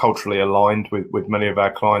also feel culturally aligned with many of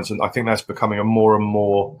our clients. And I think that's becoming a more and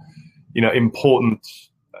more, important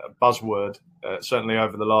buzzword, certainly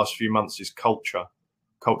over the last few months, is cultural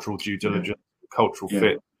due diligence, cultural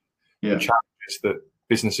fit, the challenges that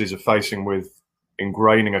businesses are facing with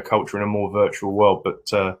ingraining a culture in a more virtual world. But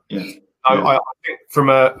I think from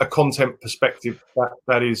a content perspective,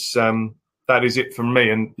 that is it from me,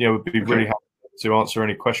 and we'd be really happy to answer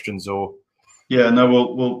any questions or. Yeah, no,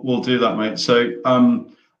 we'll do that, mate. So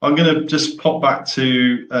I'm going to just pop back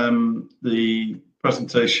to the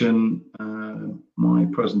presentation, my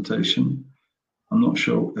presentation. I'm not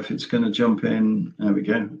sure if it's going to jump in. There we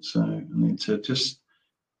go. So I need to just.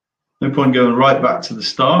 No point going right back to the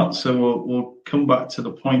start. So we'll come back to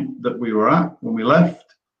the point that we were at when we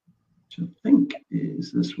left, which I think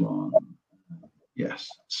is this one. Yes.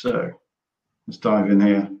 So let's dive in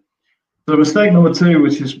here. So mistake number 2,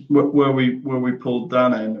 which is where we pulled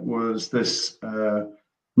Dan in, was this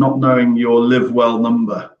not knowing your live well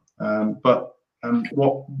number. But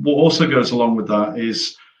what also goes along with that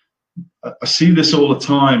is I see this all the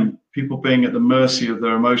time. People being at the mercy of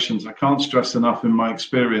their emotions. I can't stress enough in my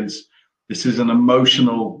experience. This is an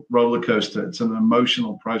emotional roller coaster. It's an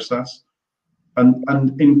emotional process. And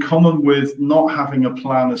in common with not having a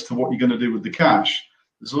plan as to what you're going to do with the cash,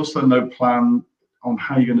 there's also no plan on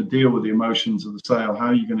how you're going to deal with the emotions of the sale,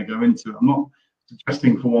 how you're going to go into it. I'm not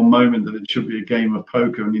suggesting for one moment that it should be a game of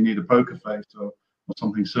poker and you need a poker face or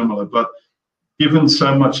something similar. But given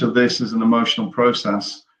so much of this is an emotional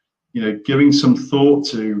process, giving some thought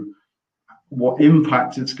to what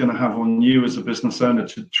impact it's going to have on you as a business owner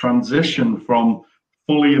to transition from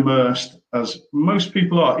fully immersed, as most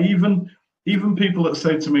people are, even people that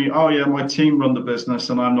say to me, oh yeah, my team run the business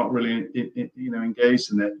and I'm not really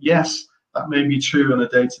engaged in it. Yes, that may be true on a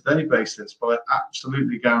day-to-day basis, but I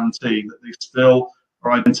absolutely guarantee that they still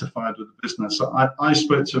are identified with the business. So I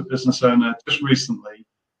spoke to a business owner just recently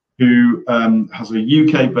who has a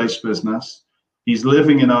UK-based business. He's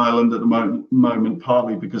living in Ireland at the moment,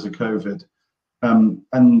 partly because of COVID.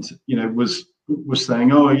 Was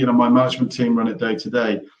saying, oh, my management team run it day to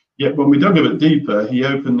day. Yet when we dug a bit deeper, he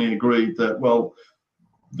openly agreed that, well,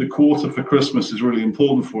 the quarter for Christmas is really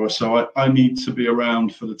important for us, so I need to be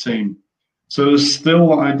around for the team. So there's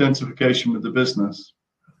still identification with the business.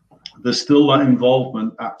 There's still that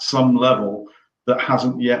involvement at some level that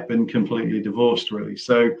hasn't yet been completely divorced, really.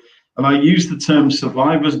 So, and I use the term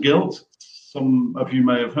survivor's guilt. Some of you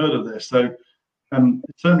may have heard of this. So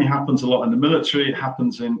it certainly happens a lot in the military. It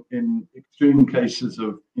happens in extreme cases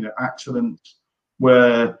of accidents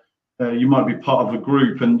where you might be part of a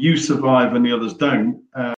group and you survive and the others don't.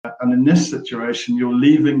 And in this situation, you're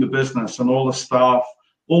leaving the business and all the staff,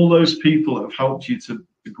 all those people that have helped you to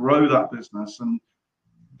grow that business, and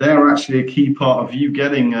they're actually a key part of you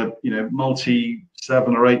getting a multi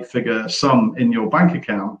 7 or 8 figure sum in your bank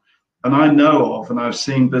account. And I know of, and I've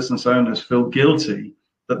seen business owners feel guilty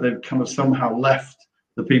that they've kind of somehow left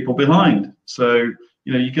the people behind. So,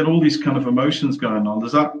 you get all these kind of emotions going on.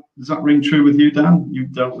 Does that ring true with you, Dan?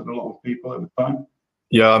 You've dealt with a lot of people at the time.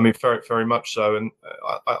 Yeah, I mean, very, very much so. And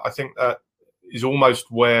I think that is almost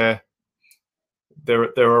where there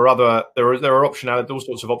are optionality, all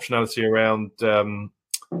sorts of optionality around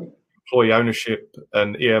employee ownership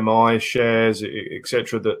and EMI shares,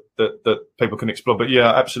 etc. that people can explore. But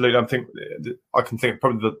yeah, absolutely. I can think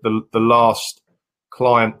probably the last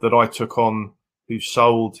client that I took on who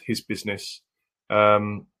sold his business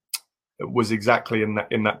was exactly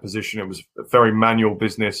in that position. It was a very manual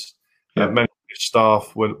business. Many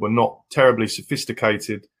staff were not terribly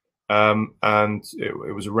sophisticated, and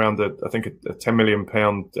it was around I think a £10 million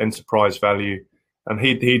enterprise value. And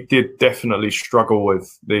he did definitely struggle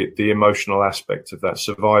with the emotional aspect of that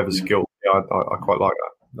survivor's guilt. Yeah, I quite like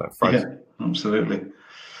that phrase. Yeah, absolutely.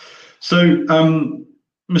 So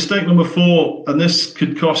mistake number 4, and this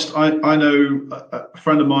could cost, I know a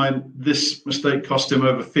friend of mine, this mistake cost him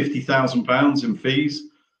over £50,000 in fees.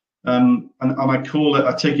 And I call it,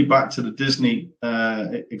 I take you back to the Disney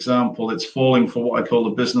example, it's falling for what I call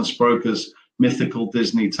the business broker's mythical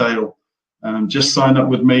Disney tale. Just sign up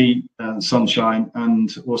with me, Sunshine,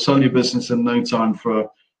 and we'll sell your business in no time for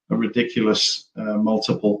a ridiculous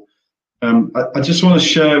multiple. I just want to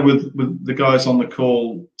share with the guys on the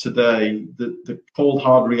call today the cold,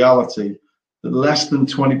 hard reality that less than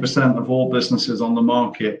 20% of all businesses on the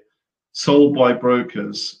market sold by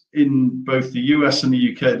brokers in both the US and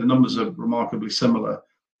the UK, the numbers are remarkably similar.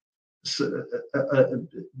 So,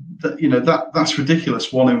 that's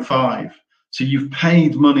ridiculous, 1 in 5. So you've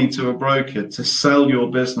paid money to a broker to sell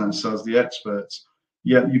your business as the experts,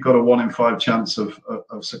 yet you've got a 1 in 5 chance of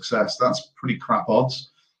success. That's pretty crap odds.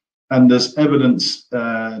 And there's evidence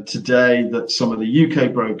today that some of the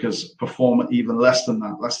UK brokers perform at even less than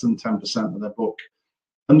that, less than 10% of their book.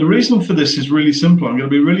 And the reason for this is really simple. I'm going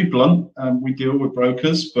to be really blunt. We deal with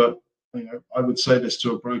brokers, but I would say this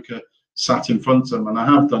to a broker sat in front of them, and I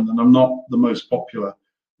have done, and I'm not the most popular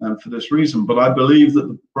for this reason. But I believe that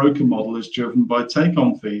the broker model is driven by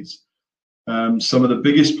take-on fees. Some of the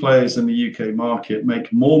biggest players in the UK market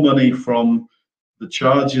make more money from the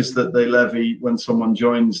charges that they levy when someone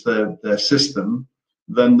joins their system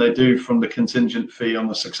than they do from the contingent fee on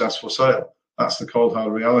the successful sale. That's the cold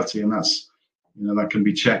hard reality, and that's that can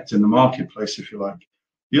be checked in the marketplace if you like.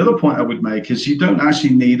 The other point I would make is you don't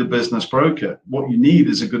actually need a business broker. What you need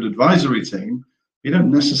is a good advisory team. You don't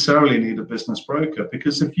necessarily need a business broker,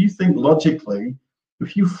 because if you think logically,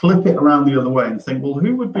 if you flip it around the other way and think, well,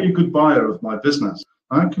 who would be a good buyer of my business?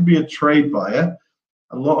 And that could be a trade buyer.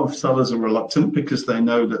 A lot of sellers are reluctant because they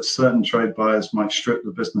know that certain trade buyers might strip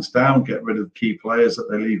the business down, get rid of key players that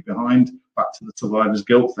they leave behind, back to the survivor's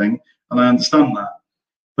guilt thing. And I understand that.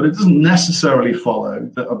 But it doesn't necessarily follow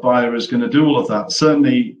that a buyer is going to do all of that.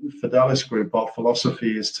 Certainly, Fidelis Group, our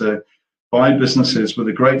philosophy is to buy businesses with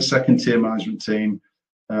a great second-tier management team,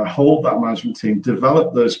 hold that management team,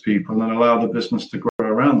 develop those people, and allow the business to grow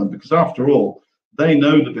around them. Because after all, they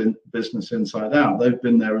know the business inside out. They've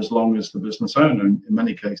been there as long as the business owner in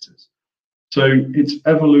many cases. So it's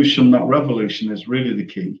evolution, not revolution, is really the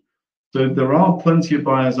key. So there are plenty of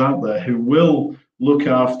buyers out there who will look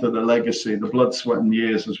after the legacy, the blood, sweat, and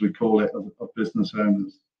years, as we call it, of business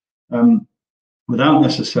owners, without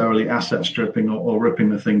necessarily asset stripping or ripping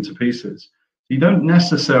the thing to pieces. You don't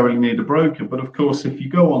necessarily need a broker, but of course, if you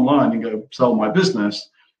go online and go sell my business,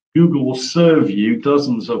 Google will serve you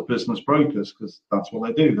dozens of business brokers, because that's what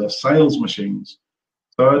they do. They're sales machines.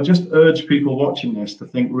 So I just urge people watching this to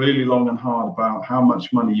think really long and hard about how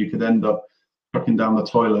much money you could end up trucking down the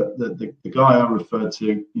toilet. The guy I referred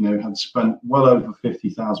to, had spent well over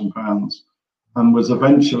 £50,000 and was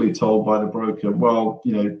eventually told by the broker, well,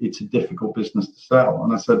 it's a difficult business to sell.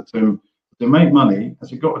 And I said to him, to make money, has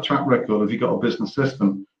he got a track record? Have you got a business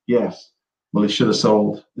system? Yes. Well, he should have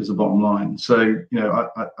sold, is the bottom line. So,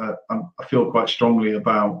 I feel quite strongly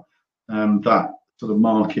about that sort of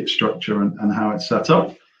market structure and how it's set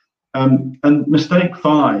up. And mistake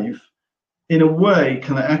 5, in a way,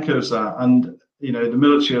 kind of echoes that. And, the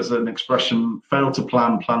military has an expression, fail to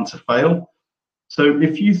plan, plan to fail. So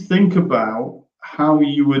if you think about how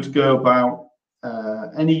you would go about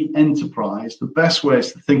any enterprise, the best way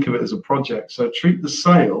is to think of it as a project. So treat the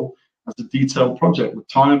sale as a detailed project with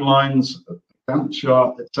timelines, a Gantt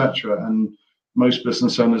chart, etc. And most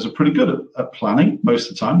business owners are pretty good at planning most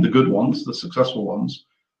of the time, the good ones, the successful ones.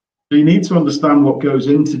 So you need to understand what goes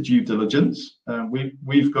into due diligence.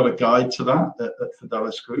 We've got a guide to that at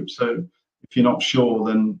Fidelis Group. So if you're not sure,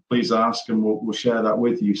 then please ask, and we'll share that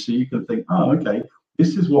with you, so you can think, oh, okay,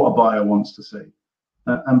 this is what a buyer wants to see.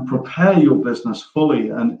 And prepare your business fully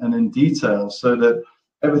and in detail so that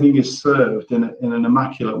everything is served in an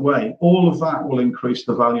immaculate way. All of that will increase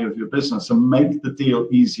the value of your business and make the deal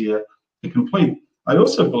easier to complete. I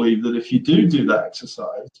also believe that if you do that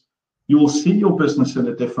exercise, you will see your business in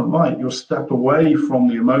a different light. You'll step away from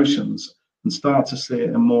the emotions and start to see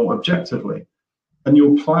it more objectively. And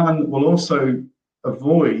your plan will also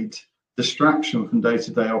avoid distraction from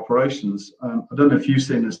day-to-day operations. I don't know if you've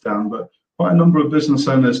seen this, Dan, but quite a number of business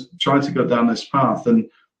owners try to go down this path, and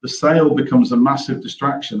the sale becomes a massive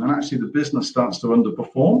distraction, and actually the business starts to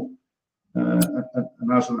underperform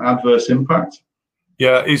and has an adverse impact.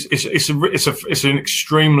 Yeah, it's an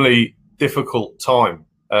extremely difficult time.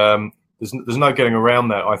 There's no getting around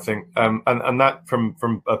that, I think, and that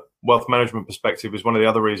from a wealth management perspective is one of the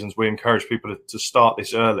other reasons we encourage people to start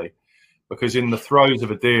this early, because in the throes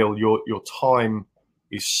of a deal, your time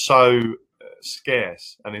is so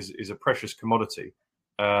scarce and is a precious commodity.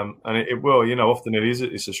 And it will, often it is.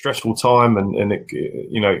 It's a stressful time, and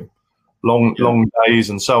it, long days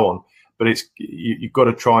and so on. But you've got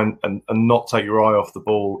to try and not take your eye off the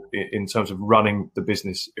ball in terms of running the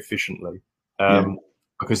business efficiently,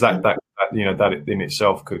 because that in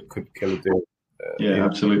itself could kill a deal.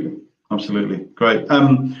 Absolutely, great.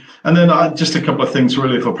 And then just a couple of things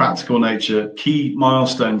really for practical nature. Key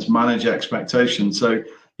milestones: manage expectations. So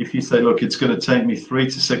if you say, look, it's going to take me 3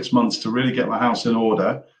 to 6 months to really get my house in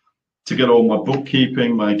order, to get all my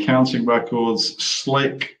bookkeeping, my accounting records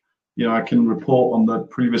slick. I can report on the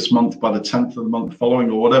previous month by the 10th of the month following,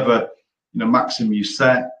 or whatever, maximum you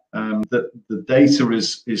set. That the data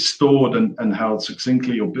is stored and held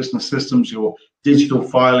succinctly. Your business systems, your digital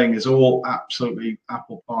filing is all absolutely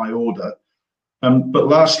apple pie order. But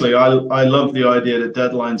lastly, I love the idea that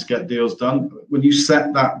deadlines get deals done. When you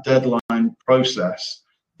set that deadline process,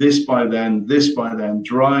 this by then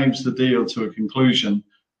drives the deal to a conclusion,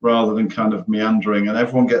 rather than kind of meandering, and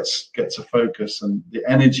everyone gets a focus, and the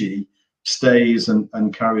energy stays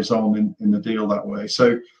and carries on in the deal that way.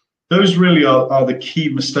 So those really are the key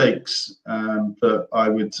mistakes that I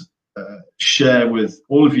would share with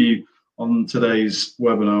all of you on today's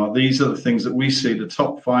webinar. These are the things that we see, the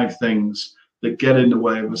top 5 things that get in the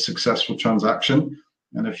way of a successful transaction.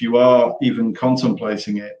 And if you are even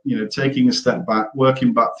contemplating it, taking a step back,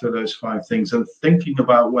 working back through those 5 things and thinking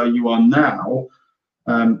about where you are now,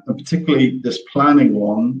 and particularly this planning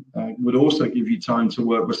one would also give you time to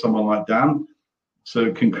work with someone like Dan.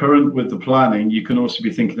 So concurrent with the planning, you can also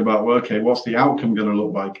be thinking about, well, okay, what's the outcome going to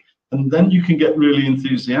look like? And then you can get really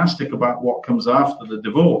enthusiastic about what comes after the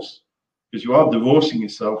divorce, because you are divorcing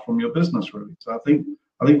yourself from your business, really. So I think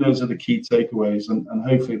those are the key takeaways, and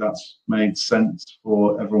hopefully that's made sense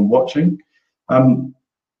for everyone watching. So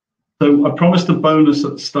I promised a bonus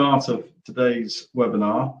at the start of today's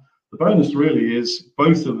webinar. The bonus really is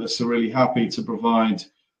both of us are really happy to provide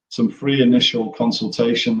some free initial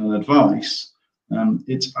consultation and advice.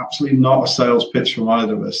 It's absolutely not a sales pitch from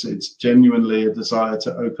either of us. It's genuinely a desire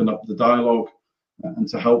to open up the dialogue and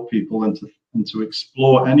to help people and to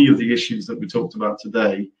explore any of the issues that we talked about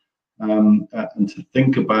today, and to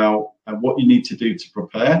think about what you need to do to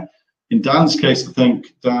prepare. In Dan's case, I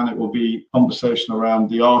think, Dan, it will be conversation around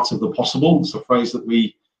the art of the possible. It's a phrase that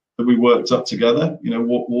we worked up together.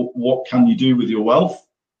 What can you do with your wealth?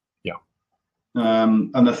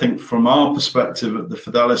 And I think from our perspective at the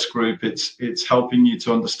Fidelis Group, it's helping you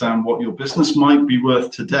to understand what your business might be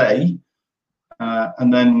worth today,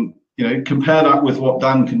 and then compare that with what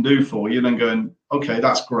Dan can do for you. Then going, okay,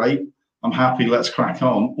 that's great, I'm happy, let's crack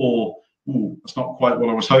on. Or, that's not quite what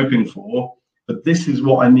I was hoping for, but this is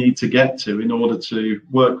what I need to get to in order to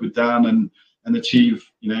work with Dan and achieve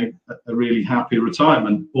a really happy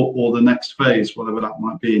retirement, or the next phase, whatever that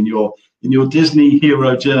might be in your Disney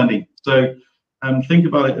hero journey. So think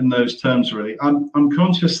about it in those terms, really. I'm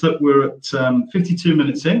conscious that we're at 52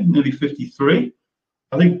 minutes in, nearly 53.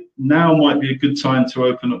 I think now might be a good time to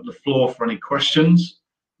open up the floor for any questions,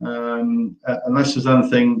 unless there's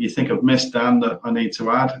anything you think I've missed, Dan, that I need to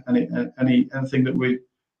add. Anything that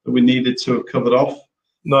we needed to have covered off?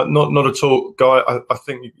 Not at all, Guy. I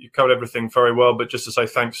think you covered everything very well. But just to say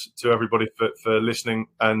thanks to everybody for listening,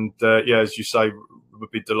 and as you say,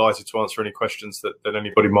 we'd be delighted to answer any questions that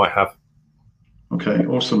anybody might have. Okay,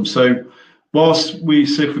 awesome. So whilst we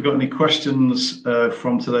see if we've got any questions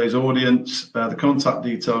from today's audience, the contact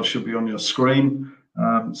details should be on your screen.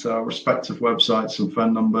 So our respective websites and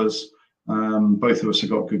phone numbers, both of us have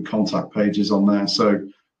got good contact pages on there. So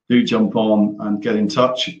do jump on and get in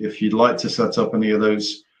touch if you'd like to set up any of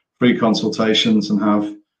those free consultations and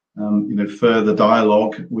have further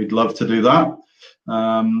dialogue. We'd love to do that.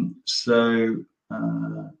 So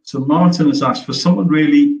Martin has asked, for someone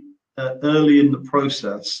really early in the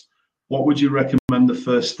process, what would you recommend the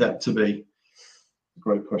first step to be?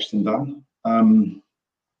 Great question, Dan.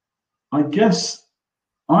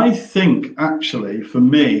 I think actually for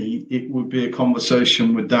me it would be a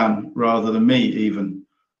conversation with Dan rather than me even.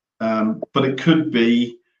 But it could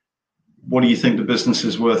be, what do you think the business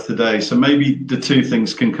is worth today? So maybe the two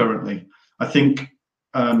things concurrently. I think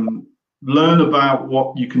learn about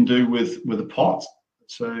what you can do with a pot.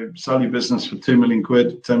 So sell your business for 2 million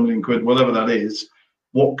quid, 10 million quid, whatever that is.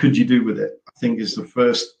 What could you do with it? I think is the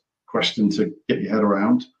first question to get your head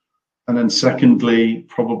around. And then secondly,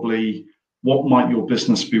 probably, what might your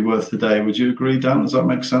business be worth today? Would you agree, Dan? Does that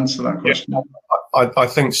make sense to that question? Yeah, I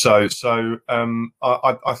think so. So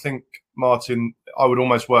I think, Martin, I would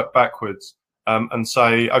almost work backwards and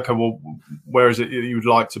say, okay, well, where is it you would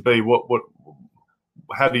like to be?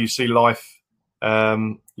 How do you see life?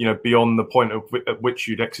 beyond the point at which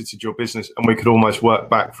you'd exited your business, and we could almost work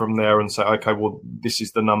back from there and say, okay, well, this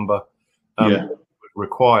is the number would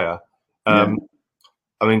require.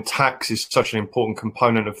 I mean, tax is such an important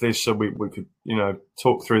component of this, so we could,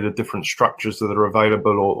 talk through the different structures that are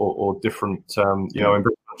available or different,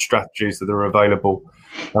 investment strategies that are available.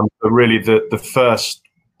 But really, the first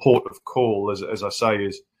port of call, as I say,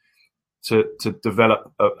 is to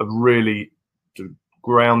develop a really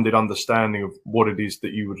grounded understanding of what it is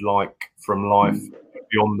that you would like from life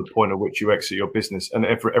beyond the point at which you exit your business, and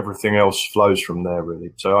everything else flows from there,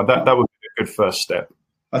 really. So that would be a good first step.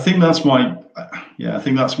 I think that's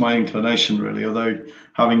my inclination, really. Although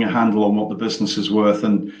having a handle on what the business is worth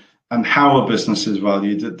and how a business is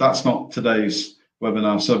valued, that's not today's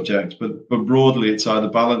webinar subject. But broadly, it's either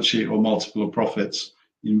balance sheet or multiple of profits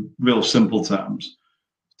in real simple terms.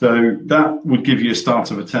 So that would give you a start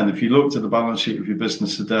of a 10. If you looked at the balance sheet of your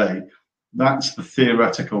business today, that's the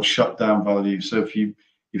theoretical shutdown value. So if you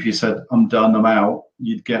said, I'm done, I'm out,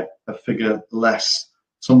 you'd get a figure less,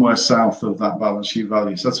 somewhere south of that balance sheet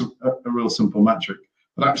value. So that's a real simple metric.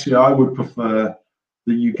 But actually, I would prefer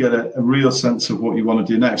that you get a real sense of what you want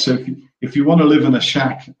to do next. So if you want to live in a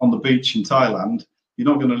shack on the beach in Thailand, you're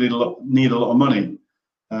not going to need a lot of money.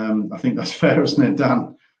 I think that's fair, isn't it,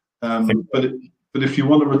 Dan? But if you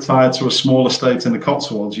want to retire to a small estate in the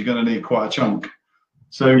Cotswolds, you're going to need quite a chunk.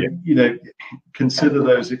 So, consider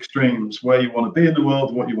those extremes, where you want to be in the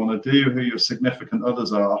world, what you want to do, who your significant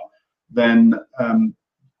others are, then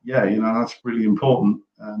that's really important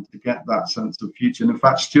to get that sense of future. And in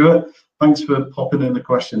fact, Stuart, thanks for popping in the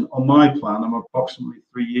question. On my plan, I'm approximately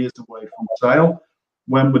 3 years away from sale.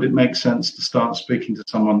 When would it make sense to start speaking to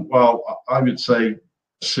someone? Well, I would say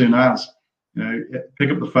as soon as,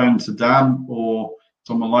 pick up the phone to Dan or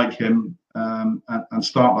someone like him and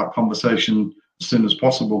start that conversation as soon as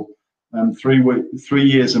possible. 3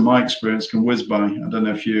 years in my experience can whiz by. I don't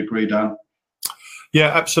know if you agree, Dan. Yeah,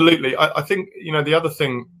 absolutely. I think, the other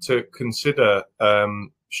thing to consider,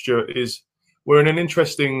 Stuart, is we're in an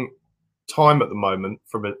interesting time at the moment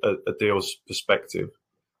from a deals perspective,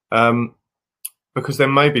 because there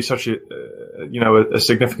may be such a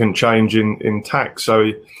significant change in tax.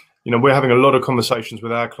 So, we're having a lot of conversations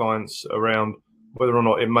with our clients around whether or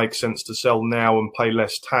not it makes sense to sell now and pay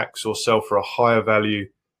less tax, or sell for a higher value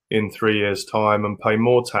in 3 years' time and pay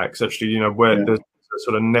more tax. Actually, there's a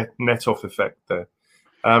sort of net off effect there.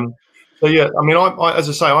 So yeah, I mean, I as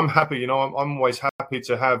I say, I'm happy. I'm always happy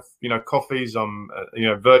to have coffees. I'm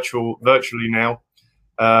virtually now.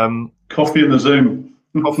 Coffee in the Zoom.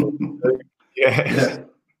 Coffee. Yeah.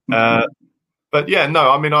 But yeah,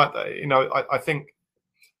 no. I mean, I think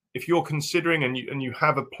if you're considering and you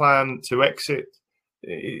have a plan to exit,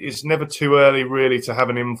 it's never too early really to have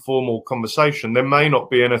an informal conversation. There may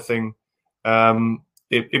not be anything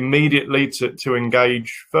immediately to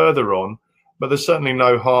engage further on. But there's certainly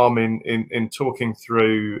no harm in talking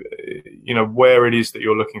through, where it is that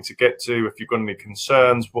you're looking to get to. If you've got any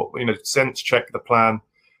concerns, sense check the plan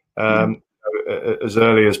as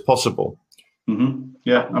early as possible. Mm-hmm.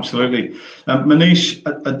 Yeah, absolutely. Manish,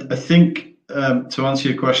 I think to answer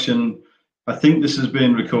your question, I think this is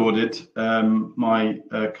being recorded. My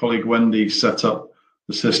colleague Wendy set up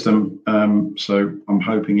the system, so I'm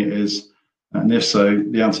hoping it is. And if so,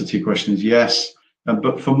 the answer to your question is yes.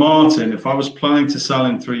 But for Martin, if I was planning to sell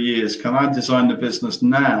in 3 years, can I design the business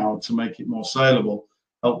now to make it more saleable,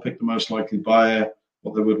 help pick the most likely buyer,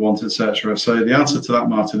 what they would want, etc.? So the answer to that,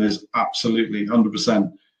 Martin, is absolutely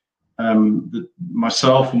 100%.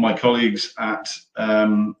 Myself and my colleagues at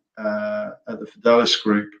the Fidelis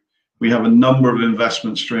Group, we have a number of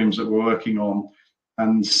investment streams that we're working on.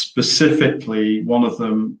 And specifically, one of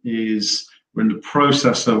them is we're in the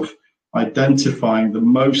process of identifying the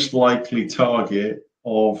most likely target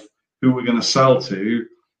of who we're going to sell to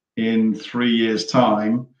in 3 years'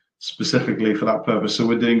 time, specifically for that purpose. So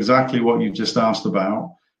we're doing exactly what you just asked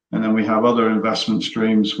about. And then we have other investment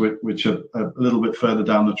streams which are a little bit further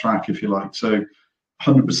down the track, if you like. So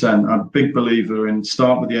 100%, I'm a big believer in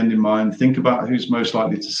start with the end in mind. Think about who's most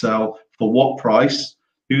likely to sell, for what price,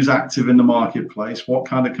 who's active in the marketplace, what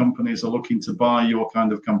kind of companies are looking to buy your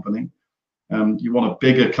kind of company. You want a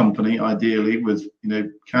bigger company, ideally, with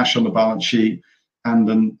cash on the balance sheet and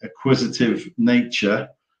an acquisitive nature,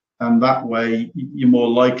 and that way you're more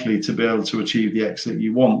likely to be able to achieve the exit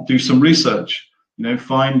you want. Do some research,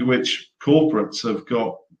 find which corporates have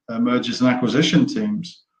got mergers and acquisition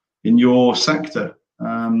teams in your sector,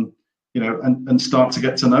 and start to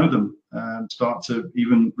get to know them, start to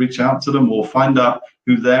even reach out to them or find out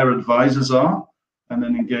who their advisors are, and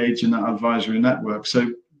then engage in that advisory network.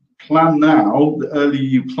 So plan now, the earlier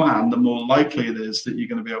you plan, the more likely it is that you're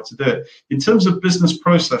going to be able to do it. In terms of business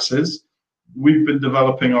processes, we've been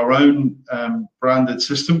developing our own branded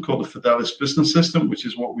system called the Fidelis Business System, which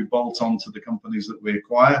is what we bolt on to the companies that we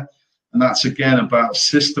acquire. And that's, again, about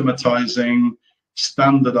systematizing,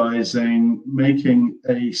 standardizing, making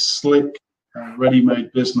a slick,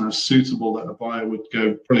 ready-made business suitable that a buyer would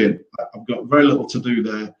go, brilliant, I've got very little to do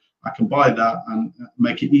there. I can buy that and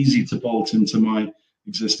make it easy to bolt into my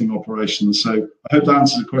existing operations. So I hope that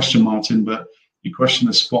answers the question, Martin, but your question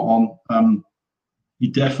is spot on.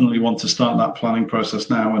 You definitely want to start that planning process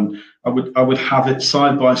now, and I would have it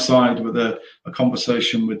side by side with a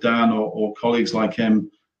conversation with Dan or colleagues like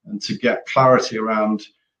him, and to get clarity around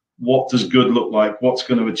what does good look like, what's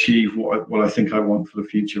going to achieve what I think I want for the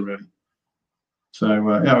future, really. So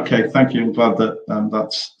yeah, okay, thank you. I'm glad that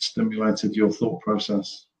that's stimulated your thought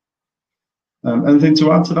process. Anything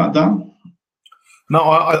to add to that, Dan? No,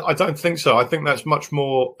 I don't think so. I think that's much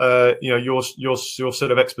more your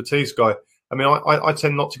sort of expertise, Guy. I mean, I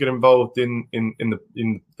tend not to get involved in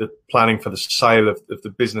the planning for the sale of the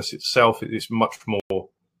business itself. It's much more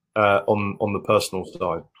on the personal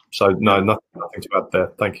side. So no, nothing to add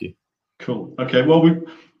there. Thank you. Cool. Okay. Well,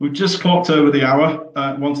 we've just clocked over the hour.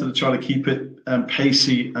 Wanted to try to keep it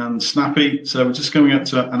pacey and snappy. So we're just going up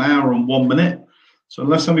to an hour and 1 minute. So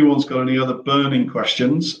unless anyone's got any other burning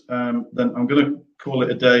questions, then I'm going to call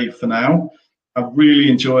it a day for now. I've really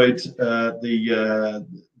enjoyed the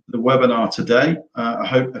webinar today. I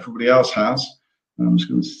hope everybody else has. I'm just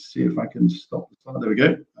going to see if I can stop the slide. There we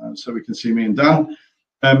go. So we can see me and Dan.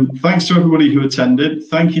 Thanks to everybody who attended.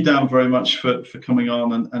 Thank you, Dan, very much for coming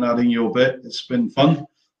on and adding your bit. It's been fun.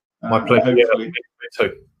 My pleasure. Me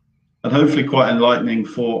too. And hopefully quite enlightening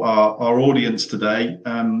for our audience today.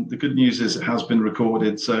 The good news is it has been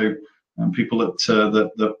recorded, so people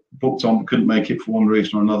that booked on but couldn't make it for one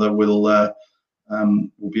reason or another will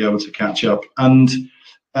be able to catch up. And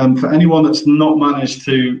for anyone that's not managed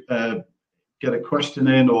to get a question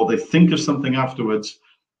in, or they think of something afterwards,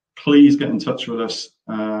 please get in touch with us,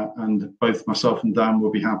 and both myself and Dan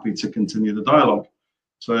will be happy to continue the dialogue.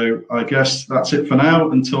 So I guess that's it for now.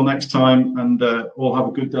 Until next time, and all have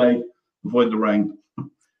a good day. Avoid the rain.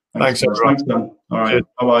 Thanks everyone. Thanks, Dan. All right.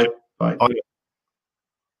 Bye-bye. Bye.